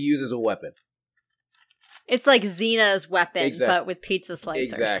to use as a weapon. It's like Xena's weapon, Exactly. but with pizza slicers.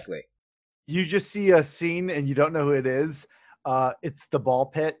 Exactly. You just see a scene and you don't know who it is. It's the ball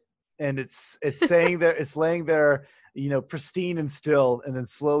pit, and it's saying there, it's laying there, pristine and still, and then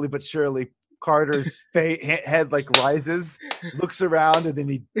slowly but surely, Carter's head like rises, looks around, and then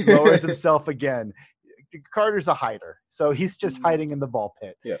he lowers himself again. Carter's a hider, so he's just hiding in the ball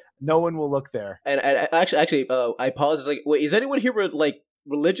pit. Yeah. No one will look there. And actually, I paused. Like, wait, is anyone here like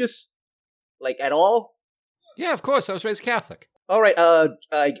religious, like at all? Yeah, of course. I was raised Catholic. All right.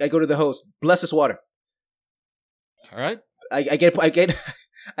 I go to the host. Bless this water. All right. I get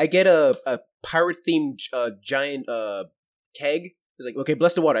a pirate themed giant keg. It's like, okay,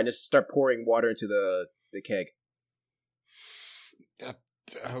 bless the water. I just start pouring water into the keg.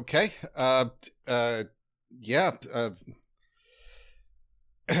 Okay. Yeah.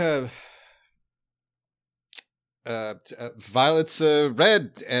 Violet's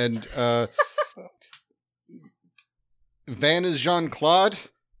red, and Van is Jean-Claude.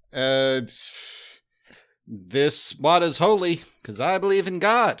 This water's holy because I believe in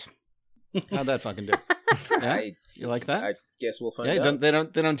God. How'd that fucking do? Yeah? You like that? I guess we'll find Yeah, out.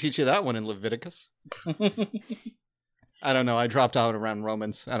 they don't teach you that one in Leviticus. I don't know. I dropped out around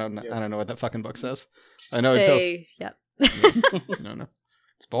Romans. I don't know what that fucking book says. I know it tells. Yep. No.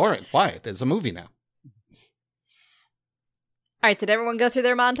 It's boring. Why? There's a movie now. All right, did everyone go through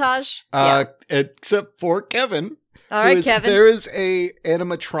their montage? Except for Kevin. All right, Kevin. There is a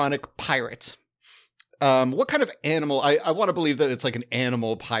animatronic pirate. What kind of animal? I want to believe that it's like an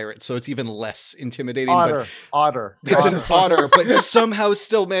animal pirate, so it's even less intimidating. Otter. It's an otter, but somehow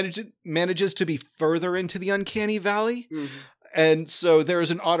still manages to be further into the uncanny valley. Mhm. And so there is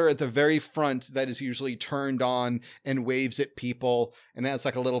an otter at the very front that is usually turned on and waves at people, and has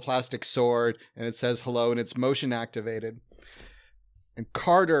like a little plastic sword, and it says hello, and it's motion activated. And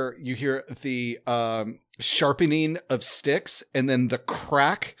Carter, you hear the sharpening of sticks, and then the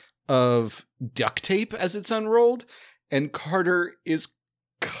crack of duct tape as it's unrolled, and Carter is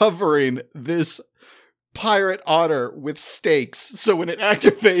covering this pirate otter with stakes, so when it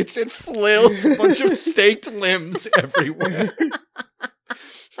activates, it flails a bunch of staked limbs everywhere.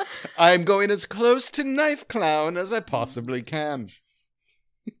 I'm going as close to Knife Clown as I possibly can.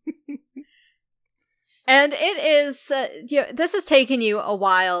 And it is, this has taken you a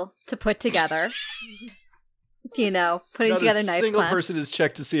while to put together. Putting Not together a Knife single Clan. person has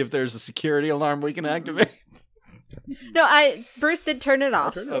checked to see if there's a security alarm we can activate. No, Bruce did turn it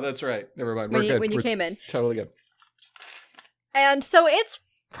off Oh, that's right. Never mind. when We're good. you We're came in. totally good. And so it's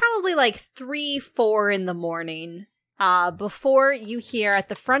probably like 3-4 in the morning before you hear at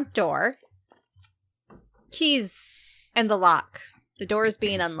the front door keys and the lock. The door is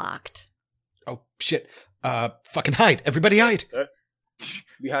being unlocked. Oh, shit. Fucking hide. Everybody hide.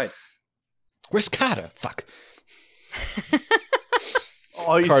 Behind. Where's Carter? Fuck.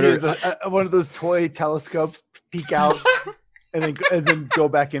 All you Carter- see is one of those toy telescopes peek out and then go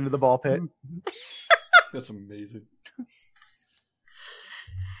back into the ball pit. That's amazing.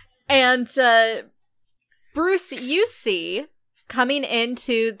 And Bruce, you see coming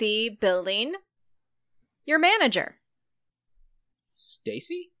into the building your manager.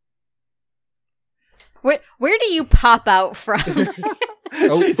 Stacy? Where do you pop out from?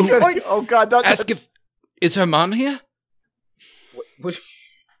 Oh, She's ooh. gonna- oh God! Not Ask if... Is her mom here? What?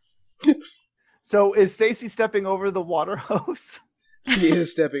 So is Stacy stepping over the water hose? He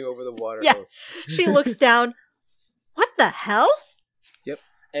is stepping over the water Yeah. hose. She looks down. What the hell?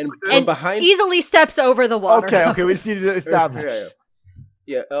 And And behind... easily steps over the water. Okay, hose. we just need to establish.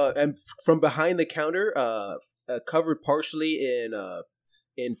 Yeah, and from behind the counter, covered partially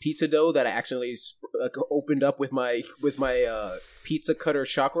in pizza dough that I accidentally opened up with my pizza cutter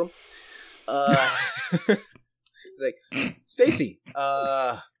chakram. Like, Stacy,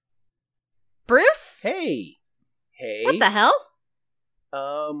 Bruce? hey, What the hell?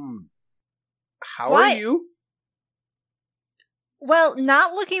 how What? are you? Well,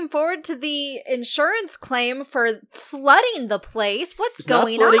 not looking forward to the insurance claim for flooding the place. What's It's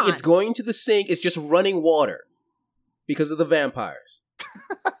going not flooding, on? it's going to the sink, it's just running water because of the vampires.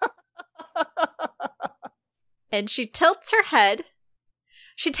 And she tilts her head.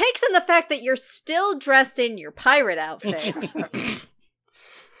 She takes in the fact that you're still dressed in your pirate outfit.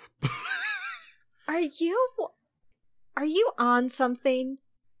 Are you on something?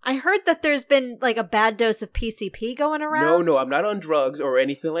 I heard that there's been like a bad dose of PCP going around. No, I'm not on drugs or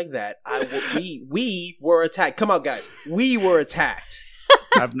anything like that. We were attacked. Come on, guys. We were attacked.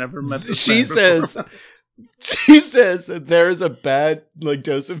 I've never met this She man says, before. she says that there is a bad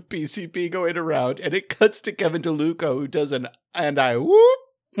dose of PCP going around, and it cuts to Kevin DeLuca, who does an "and I whoop"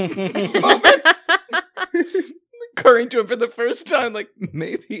 moment, occurring to him for the first time. Like,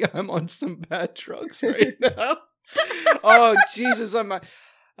 maybe I'm on some bad drugs right now. Oh Jesus!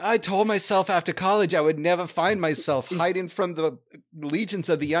 I told myself after college I would never find myself hiding from the legions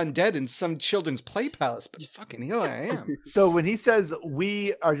of the undead in some children's play palace, but fucking here I am. So when he says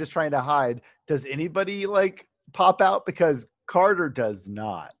we are just trying to hide, does anybody like pop out? Because Carter does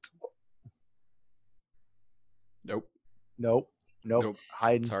not. Nope. Nope. Nope.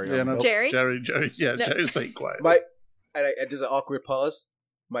 Hiding. Sorry. Yeah, no, nope. Jerry? Jerry, yeah, No. Jerry's staying quiet. There's an awkward pause.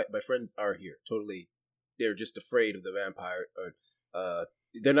 My friends are here. Totally, they're just afraid of the vampire.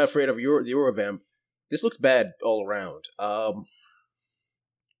 They're not afraid of your vamp. This looks bad all around. Am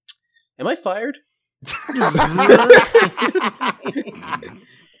I fired?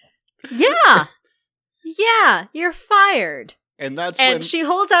 Yeah, you're fired. And that's And when she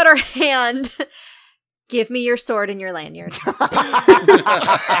holds out her hand. Give me your sword and your lanyard.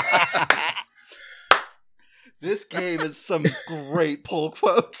 this game is some great pull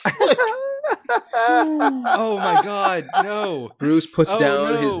quotes. Like, oh my god, no. Bruce puts Oh,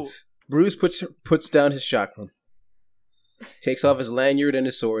 down no. his Bruce puts down his chakram, takes off his lanyard and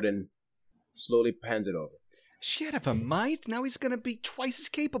his sword, and slowly hands it over. She had a mind. Now he's going to be twice as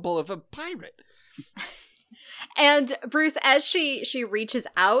capable of a pirate. And Bruce, as she reaches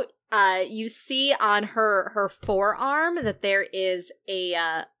out, you see on her forearm that there is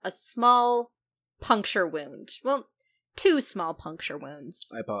a small puncture wound. Well, 2 small puncture wounds.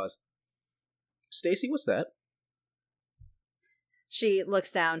 I pause. Stacy, what's that? She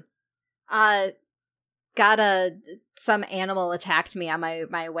looks down. Some animal attacked me on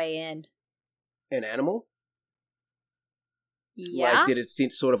my way in. An animal? Yeah. Like, did it seem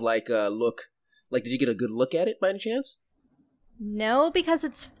sort of like look? Like, did you get a good look at it by any chance? No, because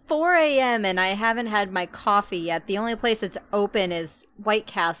it's 4 a.m. and I haven't had my coffee yet. The only place that's open is White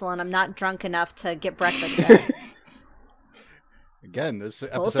Castle, and I'm not drunk enough to get breakfast there. Again, this Full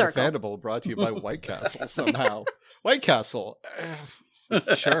episode circle. of Fandible brought to you by White Castle somehow. White Castle.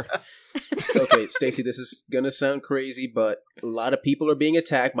 Sure. Okay, Stacy, this is gonna sound crazy, but a lot of people are being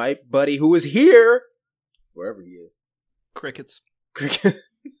attacked. My buddy, who is here, wherever he is, Crickets.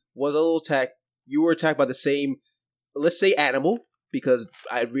 was a little attacked. You were attacked by the same, let's say, animal, because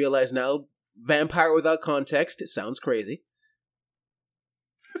I realize now, vampire without context, it sounds crazy.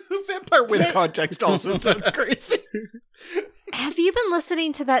 Vampire with context also sounds crazy. Have you been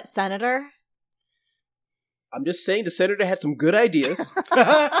listening to that senator? I'm just saying the senator had some good ideas.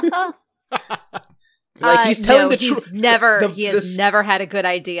 He's No, telling the he's truth. he has never had a good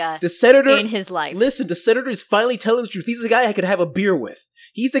idea The senator in his life. Listen, the senator is finally telling the truth. He's the guy I could have a beer with.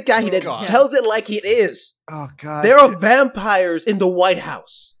 He's the guy that God. tells it like it is. Oh God. There are vampires in the White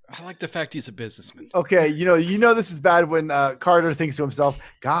House. I like the fact he's a businessman. Okay, you know this is bad when Carter thinks to himself,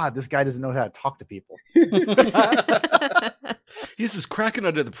 "God, this guy doesn't know how to talk to people." He's just cracking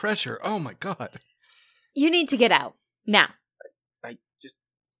under the pressure. Oh my god. You need to get out now.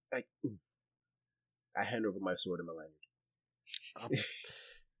 I hand over my sword and my lanyard.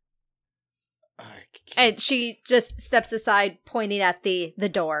 I can't- And she just steps aside, pointing at the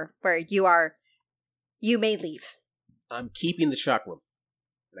door where you are. You may leave. I'm keeping the chakram,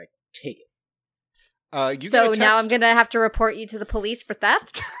 and I take it. you So get a now text- I'm going to have to report you to the police for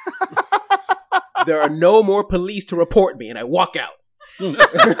theft. There are no more police to report me, and I walk out.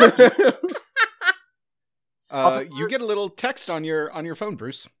 you get a little text on your phone,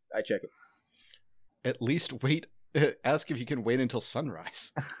 Bruce. I check it. At least wait. Ask if you can wait until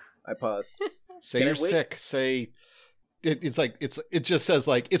sunrise. I pause. Say Can I you're wait? sick. Say it just says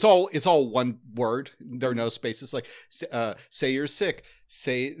like it's all one word. There are no spaces. Like say you're sick.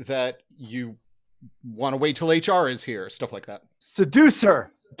 Say that you want to wait till HR is here. Stuff like that.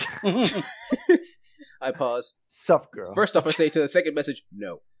 Seducer. I pause. Sup, girl. First off, I say to the second message,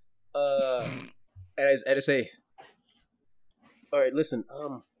 no. And I say, all right, listen,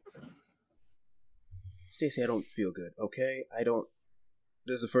 Stacy, I don't feel good. Okay,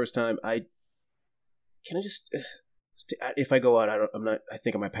 This is the first time. Can I just? If I go out, I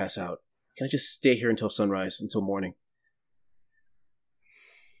think I might pass out. Can I just stay here until sunrise, until morning?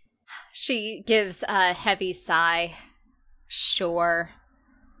 She gives a heavy sigh. Sure.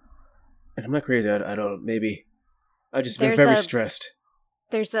 And I'm not crazy. I don't. Maybe. I've just been very stressed.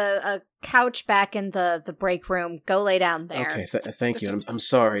 There's a couch back in the break room. Go lay down there. Okay, thank you. I'm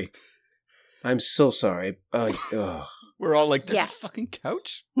sorry. I'm so sorry. We're all like, there's a fucking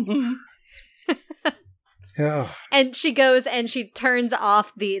couch? And she goes and she turns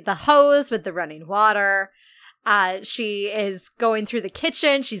off the hose with the running water. She is going through the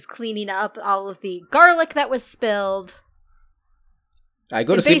kitchen. She's cleaning up all of the garlic that was spilled. I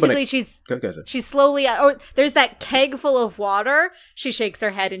go to sleep. Basically, she's slowly. There's that keg full of water. She shakes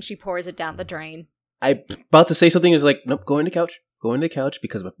her head and she pours it down the drain. I'm about to say something. Is like, nope. Go in the couch. Go in the couch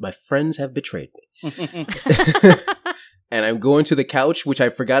because my friends have betrayed me. And I'm going to the couch, which I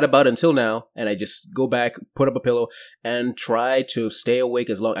forgot about until now. And I just go back, put up a pillow, and try to stay awake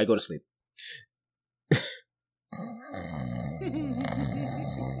as long. I go to sleep.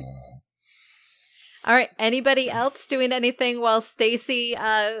 All right. Anybody else doing anything while Stacy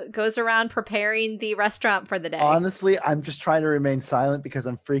goes around preparing the restaurant for the day? Honestly, I'm just trying to remain silent because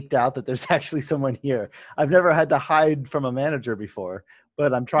I'm freaked out that there's actually someone here. I've never had to hide from a manager before,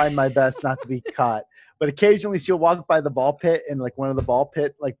 but I'm trying my best not to be caught. But occasionally she'll walk by the ball pit and like one of the ball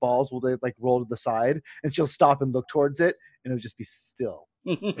pit like balls will like roll to the side and she'll stop and look towards it and it'll just be still.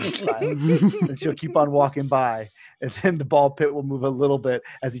 And she'll keep on walking by and then the ball pit will move a little bit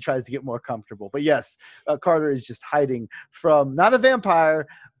as he tries to get more comfortable. But yes, Carter is just hiding from not a vampire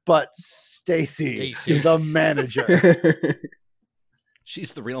but Stacy, the manager.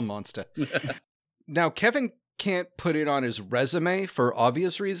 She's the real monster. Now Kevin can't put it on his resume for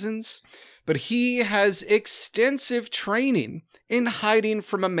obvious reasons, but he has extensive training in hiding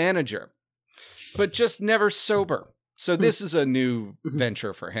from a manager, but just never sober. So this is a new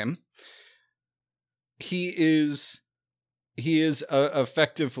venture for him. He is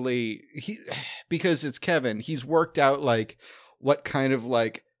effectively because it's Kevin. He's worked out like what kind of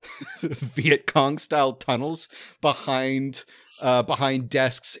like Viet Cong style tunnels behind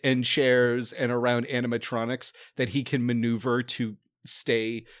desks and chairs and around animatronics that he can maneuver to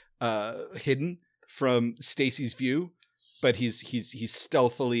stay hidden from Stacy's view. But he's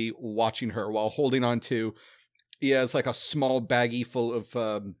stealthily watching her while holding on to. He has like a small baggie full of,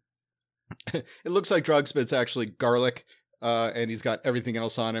 it looks like drugs, but it's actually garlic. And he's got everything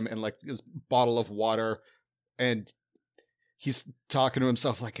else on him and like this bottle of water. And he's talking to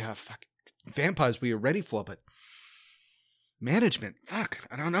himself like, fuck, vampires we are ready for, but management, fuck,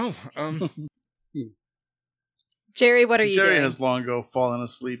 I don't know. Jerry, what are you doing? Jerry has long ago fallen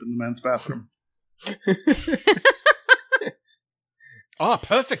asleep in the men's bathroom. Oh,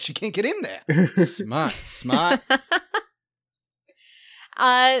 perfect. She can't get in there. Smart.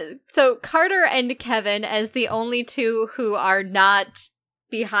 So Carter and Kevin, as the only two who are not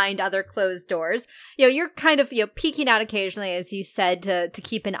behind other closed doors, you're kind of peeking out occasionally, as you said, to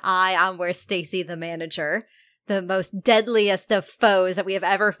keep an eye on where Stacy, the manager, the most deadliest of foes that we have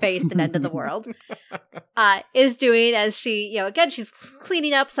ever faced in End of the World, is doing, as she, again, she's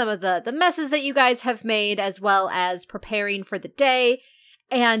cleaning up some of the messes that you guys have made, as well as preparing for the day.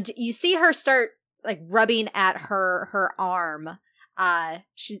 And you see her start like rubbing at her arm.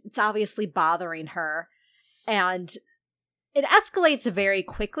 It's obviously bothering her. And it escalates very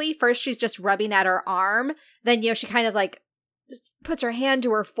quickly. First, she's just rubbing at her arm. Then, she kind of like puts her hand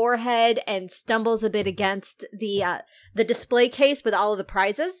to her forehead and stumbles a bit against the display case with all of the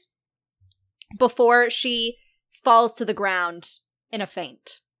prizes before she falls to the ground in a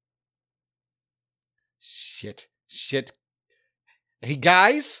faint. Shit. Hey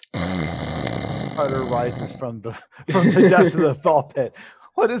guys. Carter rises from the depths of the ball pit.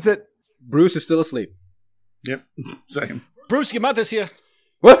 What is it? Bruce is still asleep. Yep, same. Bruce, your mother's here.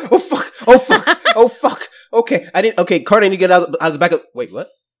 What? Oh fuck! Oh fuck! Okay, Carter, I need to get out of the back of. Wait, what?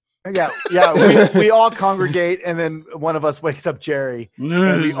 Yeah. We all congregate, and then one of us wakes up Jerry,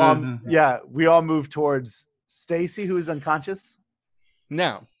 and we all move towards Stacy, who is unconscious.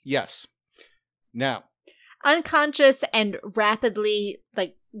 Now, yes. Now, unconscious and rapidly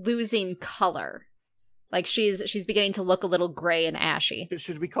like losing color. Like she's beginning to look a little gray and ashy.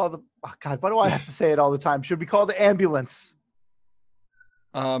 Should we call the? Oh God, why do I have to say it all the time? Should we call the ambulance?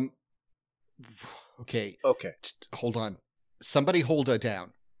 Okay. Okay. Just hold on. Somebody hold her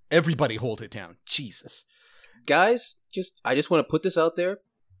down. Everybody hold it down. Jesus. Guys, I just want to put this out there.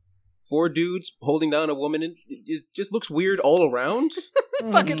 4 dudes holding down a woman, it just looks weird all around.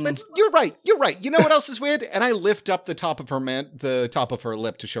 Fuck it. You're right. You know what else is weird? And I lift up the top of her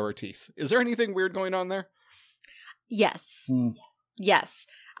lip to show her teeth. Is there anything weird going on there? Yes. Yes.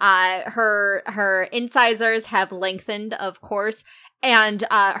 Her incisors have lengthened, of course, and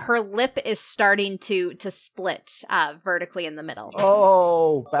her lip is starting to split vertically in the middle.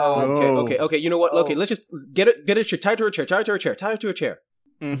 Oh, bad. Okay. You know what? Okay, let's just get a chair. Tie her to a chair.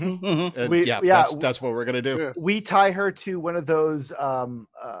 Mm-hmm. That's what we're gonna do. We tie her to one of those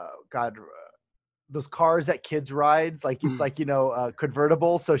those cars that kids ride, like it's like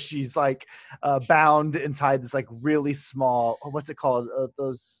convertible, so she's like bound inside this like really small, what's it called,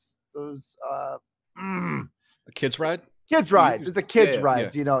 those Kids ride rides. It's a kids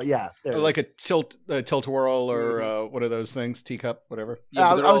ride. Yeah. Like a tilt-a-whirl or what are those things, teacup, whatever.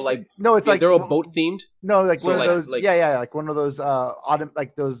 Yeah, they're all they're all boat themed. No, like one of those like one of those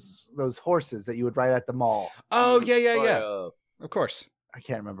like those horses that you would ride at the mall. Oh yeah. Of course. I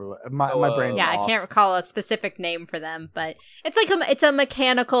can't remember what my brain. Yeah, I can't recall a specific name for them, but it's like it's a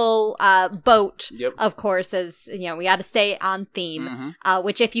mechanical boat. Yep. Of course, as we got to stay on theme.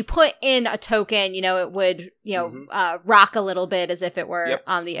 Which, if you put in a token, it would rock a little bit as if it were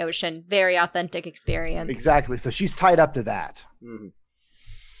on the ocean. Very authentic experience. Exactly. So she's tied up to that.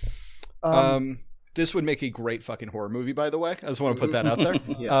 This would make a great fucking horror movie, by the way. I just want to put that out there.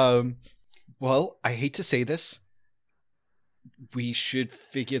 Well, I hate to say this. We should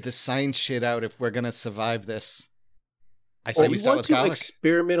figure the science shit out if we're gonna survive this. I say we start with garlic.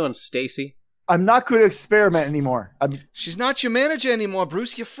 Experiment on Stacy. I'm not going to experiment anymore. She's not your manager anymore,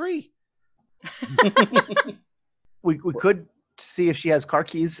 Bruce. You're free. We could see if she has car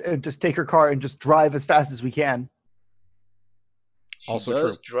keys and just take her car and just drive as fast as we can. She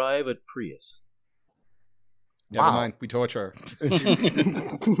does drive a Prius. Never mind. We torture her.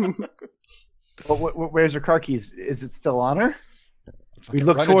 Where's her car keys? Is it still on her? We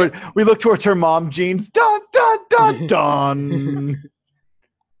look towards her mom jeans. Dun dun dun dun.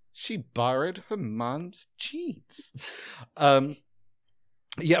 She borrowed her mom's jeans.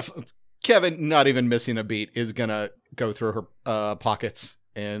 Kevin, not even missing a beat, is gonna go through her pockets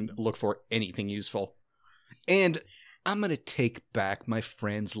and look for anything useful. And I'm gonna take back my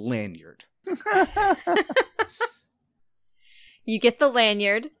friend's lanyard. You get the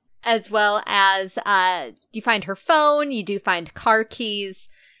lanyard. As well as you find her phone, you do find car keys.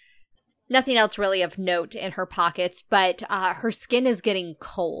 Nothing else really of note in her pockets, but her skin is getting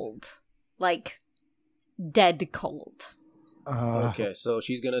cold. Like, dead cold. Okay, so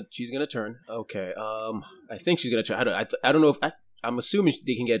she's gonna turn. Okay, I think she's gonna turn. I don't know if I'm assuming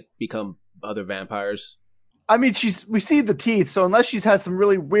they can become other vampires. I mean, we see the teeth, so unless she's has some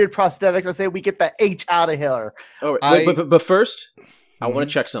really weird prosthetics, I say we get the H out of here. All right, but first. I want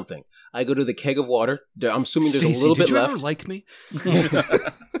to check something. I go to the keg of water. I'm assuming there's Stacey, a little bit did you left. ever like me?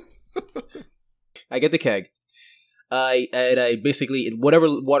 I get the keg. I basically, whatever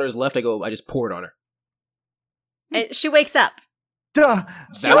water is left, I just pour it on her. And she wakes up. Duh.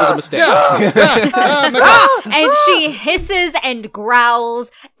 That was a mistake. And she hisses and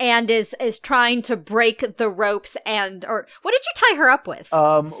growls and is trying to break the ropes or what did you tie her up with?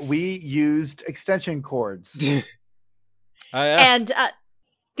 We used extension cords. And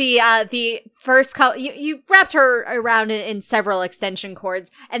the first couple, you wrapped her around in several extension cords,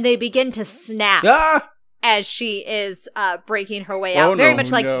 and they begin to snap as she is breaking her way out, very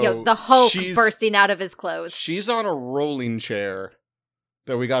much like the Hulk bursting out of his clothes. She's on a rolling chair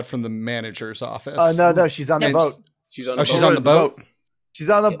that we got from the manager's office. No, she's on the boat. She's on the boat. She's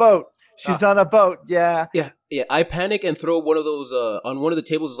on the boat. She's on a boat. Yeah. I panic and throw one of those on one of the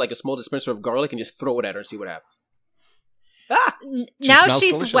tables is like a small dispenser of garlic and just throw it at her and see what happens. Now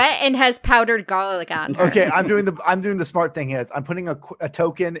she's delicious. Wet and has powdered garlic on her. Okay, I'm doing the smart thing here. I'm putting a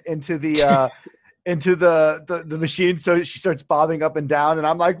token into the into the machine, so she starts bobbing up and down, and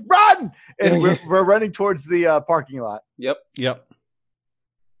I'm like, run! And we're running towards the parking lot. Yep.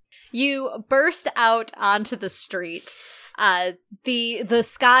 You burst out onto the street. The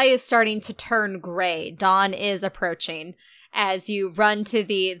sky is starting to turn gray. Dawn is approaching as you run to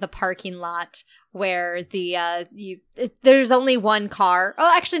the parking lot where there's only one car.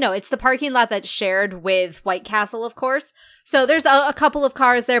 Oh, actually, no, it's the parking lot that's shared with White Castle, of course. So there's a couple of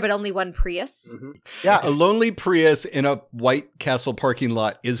cars there, but only one Prius. Mm-hmm. Yeah. A lonely Prius in a White Castle parking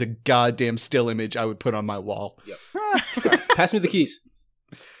lot is a goddamn still image I would put on my wall. Yep. Pass me the keys.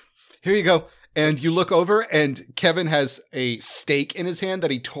 Here you go. And you look over, and Kevin has a stake in his hand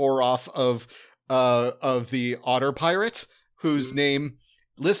that he tore off of the otter pirate, whose name...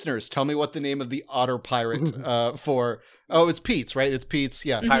 Listeners, tell me what the name of the otter pirate for... Oh, it's Pete's, right? It's Pete's,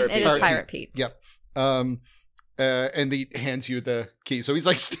 yeah. It is Pirate Pete's. Yep. And he hands you the key. So he's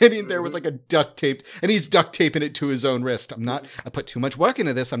like standing there with like a duct taped, and he's duct taping it to his own wrist. I put too much work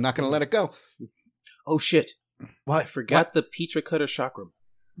into this. I'm not going to let it go. Oh, shit. What? I forgot the Petra Cutter chakram.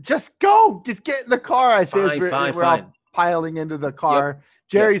 Just go. Just get in the car. I say Fine, we're fine. all piling into the car.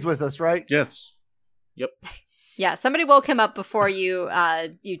 Jerry's with us, right? Yes. Yep. Yeah, somebody woke him up before you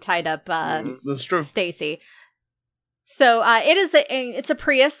tied up That's true. Stacy. So it's a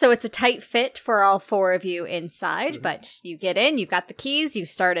Prius, so it's a tight fit for all four of you inside. Mm-hmm. But you get in, you've got the keys, you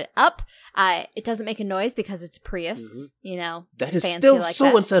start it up. It doesn't make a noise because it's Prius. Mm-hmm. You know, That it's is fancy still like so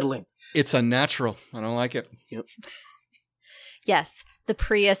that. unsettling. It's unnatural. I don't like it. Yep. Yes, the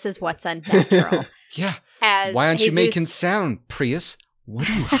Prius is what's unnatural. Yeah. As Why aren't you Jesus- making sound, Prius? What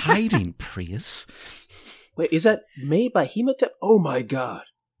are you hiding, Prius? Wait, is that made by Hematep? Oh my god.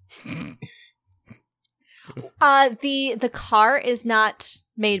 The car is not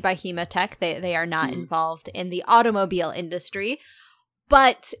made by Hematech. They are not involved in the automobile industry.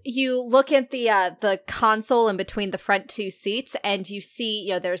 But you look at the console in between the front two seats, and you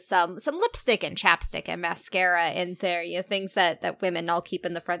see, there's some lipstick and chapstick and mascara in there, things that women all keep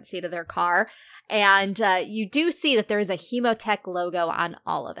in the front seat of their car. And you do see that there is a Hemotech logo on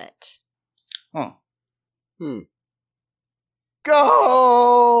all of it. Oh. Go!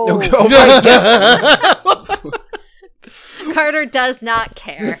 Oh my god. Carter does not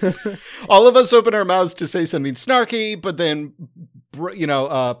care. All of us open our mouths to say something snarky, but then,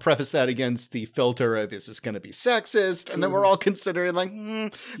 preface that against the filter of, is this going to be sexist? And then we're all considering, like,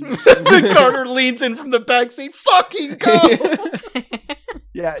 Then Carter leans in from the backseat, fucking go!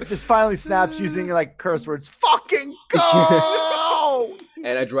 Yeah, it just finally snaps using like curse words. Fucking go!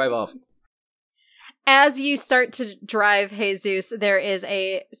 And I drive off. As you start to drive Jesus, there is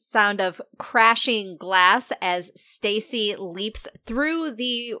a sound of crashing glass as Stacy leaps through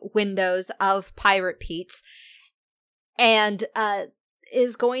the windows of Pirate Pete's and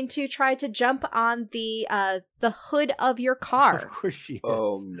is going to try to jump on the hood of your Of car. course she is.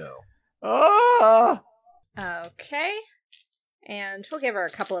 Oh no. Ah! Okay. And we'll give her a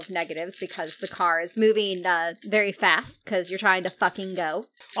couple of negatives because the car is moving very fast because you're trying to fucking go.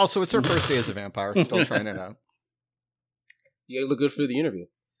 Also, it's her first day as a vampire, still trying it out. You gotta look good for the interview.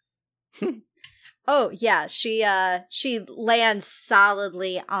 Oh yeah, she lands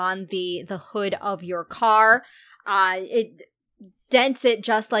solidly on the hood of your car. It dents it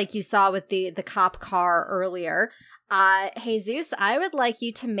just like you saw with the cop car earlier. Jesus, I would like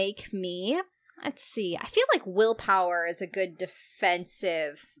you to make me. Let's see. I feel like willpower is a good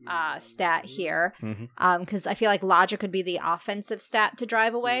defensive stat here, because I feel like logic would be the offensive stat to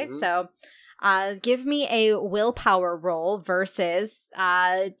drive away. So, give me a willpower roll versus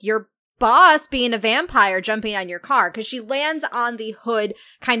your boss being a vampire jumping on your car, because she lands on the hood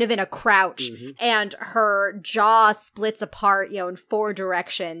kind of in a crouch, and her jaw splits apart, in four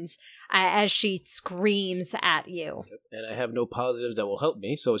directions as she screams at you. And I have no positives that will help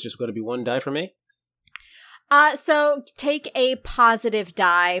me, so it's just going to be one die for me. So take a positive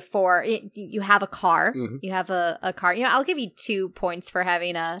die for you have a car. You have a car. I'll give you 2 points for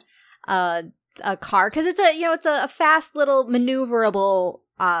having a car, because it's a fast little maneuverable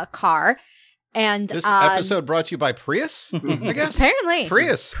car. And This episode brought to you by Prius, I guess? apparently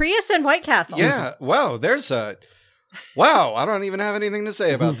Prius and White Castle. Yeah, wow, wow, I don't even have anything to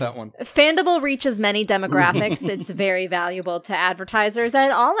say about that one. Fandible reaches many demographics. It's very valuable to advertisers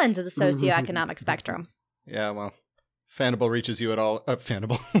at all ends of the socioeconomic spectrum. Yeah, well, Fandible reaches you at all.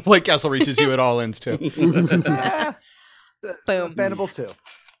 White Castle reaches you at all ends too. Ah, Boom. Bannable too.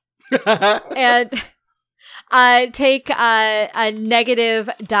 And take a negative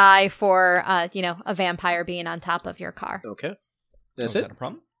die for a vampire being on top of your car. Okay. That's Is it? that a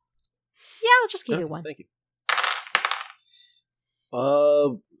problem? Yeah, I'll just give you one. Thank you.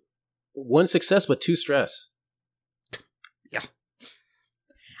 One success, but 2 stress.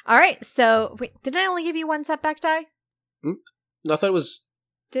 All right. So, wait, did I only give you 1 setback die? No, I thought it was.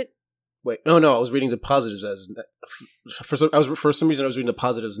 Did Wait, no, I was reading the positives as. For some reason, I was reading the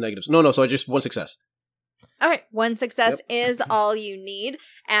positives as negatives. No, so I just 1 success. All right, one success is all you need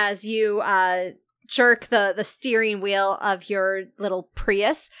as you jerk the steering wheel of your little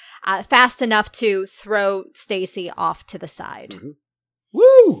Prius fast enough to throw Stacy off to the side. Mhm.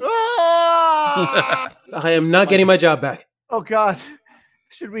 Woo! Ah! I am not getting my job back. Oh God,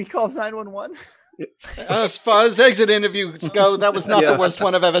 should we call 911? As far as exit interviews go, that was not Yeah. the worst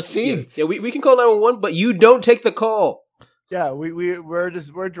one I've ever seen. Yeah, we can call 911, but you don't take the call. Yeah,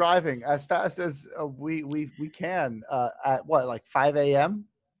 we're driving as fast as we can at what, like 5 a.m.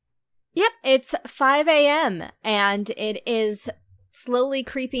 Yep, it's 5 a.m. and it is slowly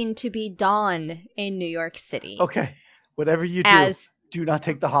creeping to be dawn in New York City. Okay, whatever you do, As do not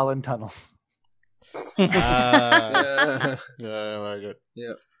take the Holland Tunnel. Yeah, I like it.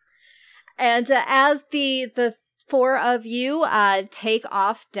 And as the four of you take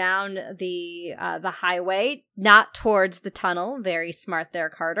off down the highway, not towards the tunnel, very smart there,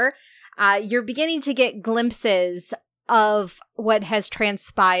 Carter, you're beginning to get glimpses of what has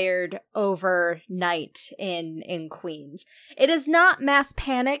transpired overnight in Queens. It is not mass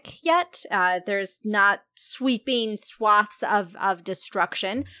panic yet. There's not sweeping swaths of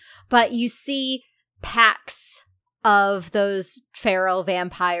destruction, but you see packs of those feral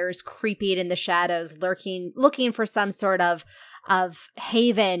vampires creeping in the shadows, looking for some sort of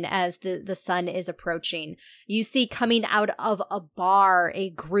haven as the sun is approaching. You see coming out of a bar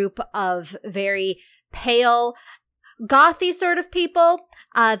a group of very pale, gothy sort of people.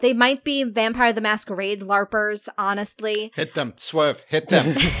 They might be Vampire the Masquerade LARPers, honestly. Hit them, swerve, hit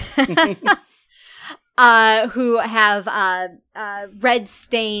them. Who have red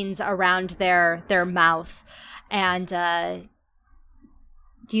stains around their mouth. And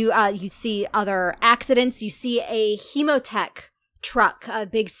you see other accidents. You see a Hemotech truck, a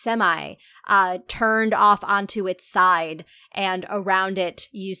big semi, turned off onto its side, and around it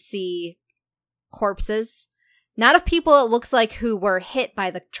you see corpses. Not of people it looks like who were hit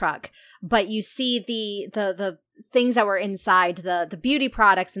by the truck, but you see the things that were inside, the beauty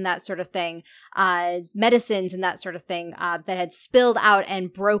products and that sort of thing, medicines and that sort of thing, that had spilled out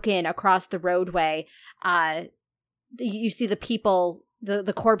and broken across the roadway. You see the people,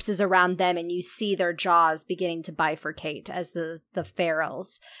 the corpses around them, and you see their jaws beginning to bifurcate as the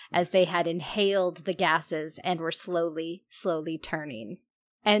ferals, as they had inhaled the gases and were slowly turning.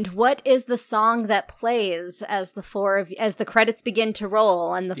 And what is the song that plays as the credits begin to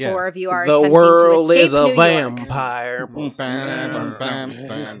roll and the four of you are The attempting world to escape is a New York? vampire.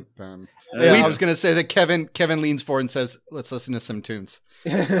 I was going to say that Kevin leans forward and says, "Let's listen to some tunes."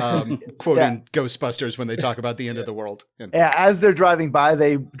 Quoting Ghostbusters when they talk about the end of the world. And Yeah, as they're driving by,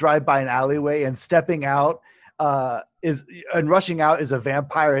 they drive by an alleyway, and stepping out rushing out is a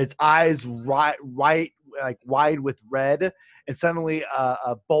vampire. Its eyes right like wide with red, and suddenly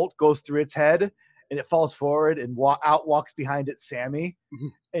a bolt goes through its head, and it falls forward, and out walks behind it Sammy,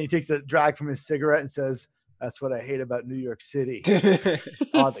 and he takes a drag from his cigarette and says, "That's what I hate about New York City."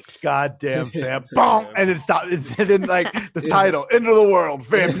 Oh, the goddamn vamp! Boom! And it stopped. It's then like the title, "End of the World,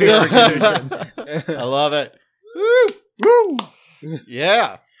 Vampire Edition." I love it. Woo!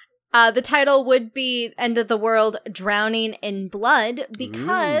 Yeah. The title would be End of the World, Drowning in Blood,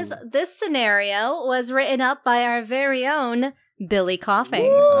 because this scenario was written up by our very own Billy Coughing.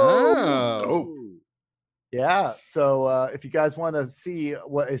 Oh. Yeah. So if you guys want to see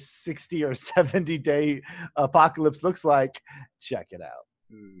what a 60 or 70 day apocalypse looks like, check it out.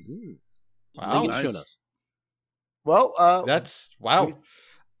 Wow. Nice. Nice. Well, That's wow.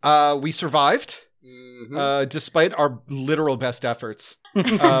 We survived despite our literal best efforts.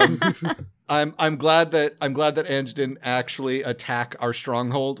 I'm glad that Ange didn't actually attack our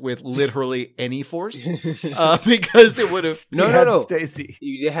stronghold with literally any force, because it would have. No. Stacy.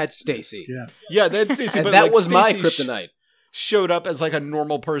 You had Stacy. Yeah, that's Stacy. And but that like, was my Stacey kryptonite. showed up as like a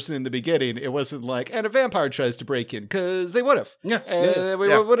normal person in the beginning. It wasn't like, and a vampire tries to break in, because they would have. Yeah. We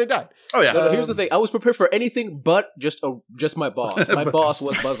would have died. Oh yeah. No, here's the thing. I was prepared for anything but just my boss. My boss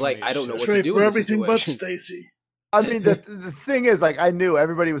was like, I don't know what to Straight do for in this everything but situation. Stacy. I mean, the thing is, like, I knew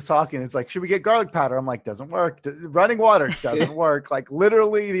everybody was talking. It's like, should we get garlic powder? I'm like, doesn't work. Running water doesn't work. Like,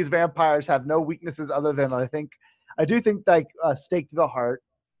 literally, these vampires have no weaknesses other than I do think like stake to the heart.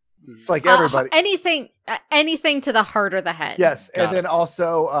 It's like everybody. Anything to the heart or the head. Yes, Got and then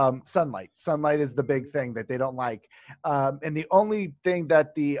also sunlight. Sunlight is the big thing that they don't like. And the only thing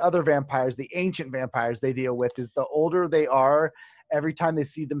that the other vampires, the ancient vampires, they deal with is the older they are, every time they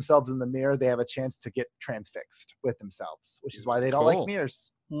see themselves in the mirror, they have a chance to get transfixed with themselves, which is why they don't Cool. like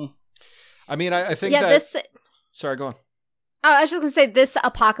mirrors. I mean, I think Yeah, that. this Sorry, go on. Oh, I was just going to say this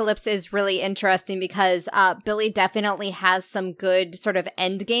apocalypse is really interesting because Billy definitely has some good sort of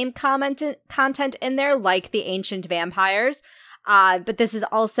endgame content in there, like the ancient vampires. But this is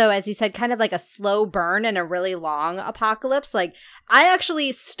also, as he said, kind of like a slow burn and a really long apocalypse. Like, I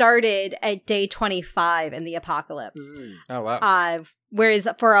actually started at day 25 in the apocalypse. Oh, wow. Whereas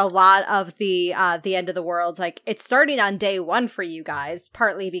for a lot of the end of the world, like, it's starting on day 1 for you guys,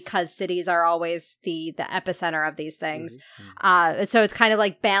 partly because cities are always the epicenter of these things. So it's kind of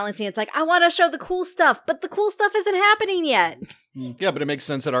like balancing. It's like, I want to show the cool stuff, but the cool stuff isn't happening yet. Yeah, but it makes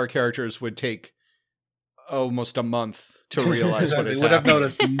sense that our characters would take almost a month to realize what is They would have happening.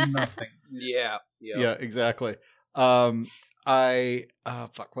 noticed nothing. Yeah. Yeah, exactly. What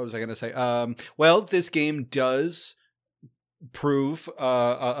was I going to say? Well, this game does prove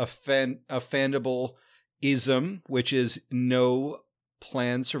a Fandible ism, which is no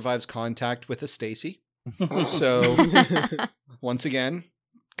plan survives contact with a Stacy. So once again,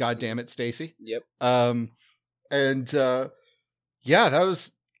 God damn it, Stacy. Yep. Yeah, that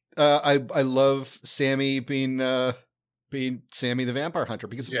was I love Sammy being Sammy the Vampire Hunter,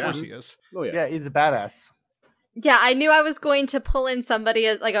 because of course he is. Oh yeah. Yeah, he's a badass. Yeah, I knew I was going to pull in somebody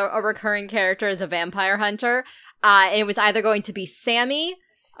as like a recurring character as a vampire hunter. And it was either going to be Sammy,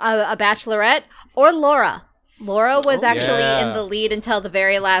 a bachelorette, or Laura. Laura was actually in the lead until the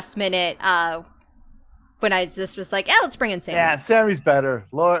very last minute when I just was like, let's bring in Sammy. Yeah, Sammy's better.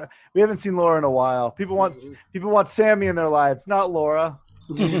 Laura, we haven't seen Laura in a while. People want Sammy in their lives, not Laura.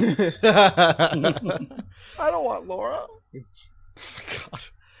 I don't want Laura. Oh my God.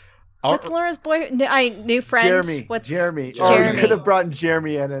 What's Laura's new friend? Jeremy. What's Jeremy. Jeremy. Oh, you could have brought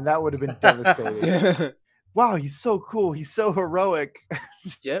Jeremy in, and that would have been devastating. Wow, he's so cool. He's so heroic.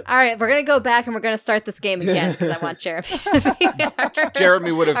 Yep. All right, we're gonna go back and we're gonna start this game again because I want Jeremy to be our,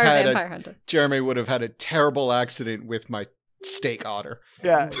 Jeremy would have our had vampire hunter. Jeremy would have had a terrible accident with my steak otter.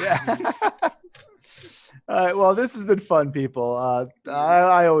 Yeah. All right, well, this has been fun, people.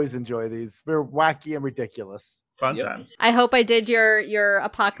 I always enjoy these. They're wacky and ridiculous. Fun times. I hope I did your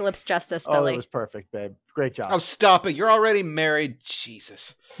apocalypse justice, Oh, Billy. it was perfect, babe. Great job. Oh, stop it. You're already married.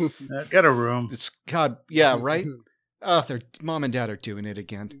 Jesus. Get a room. It's God. Yeah, right? Oh, their mom and dad are doing it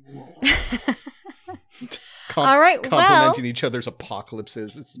again. All right, Complimenting each other's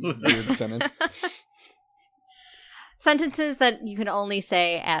apocalypses. It's a weird sentence. Sentences that you can only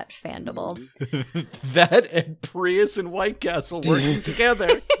say at Fandible. That and Prius and White Castle working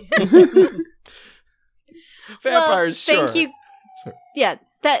together. Vampires, well, sure. Thank you. Sorry. Yeah,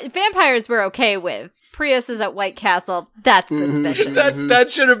 that vampires we're okay with. Prius is at White Castle. That's suspicious. That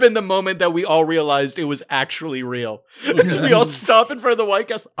should have been the moment that we all realized it was actually real. We all stop in front of the White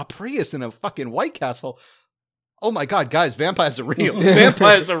Castle. A Prius in a fucking White Castle. Oh my God, guys, vampires are real.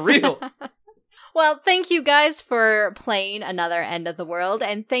 Vampires are real. Well, thank you guys for playing another End of the World,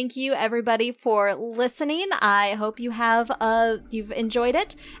 and thank you everybody for listening. I hope you've enjoyed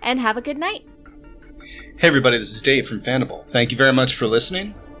it, and have a good night. Hey everybody, this is Dave from Fandible. Thank you very much for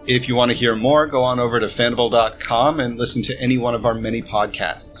listening. If you want to hear more, go on over to fandible.com and listen to any one of our many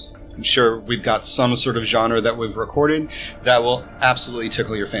podcasts. I'm sure we've got some sort of genre that we've recorded that will absolutely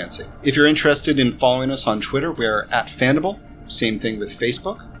tickle your fancy. If you're interested in following us on Twitter, we're at Fandible. Same thing with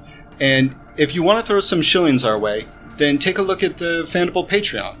Facebook. And if you want to throw some shillings our way, then take a look at the Fandible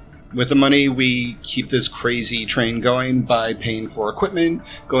Patreon. With the money, we keep this crazy train going by paying for equipment,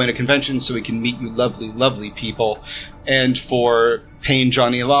 going to conventions so we can meet you lovely, lovely people, and for paying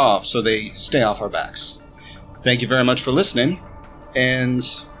Johnny Law off so they stay off our backs. Thank you very much for listening, and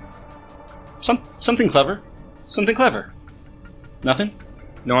something clever. Something clever. Nothing?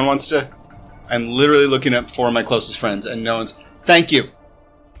 No one wants to? I'm literally looking up 4 of my closest friends, and no one's... Thank you!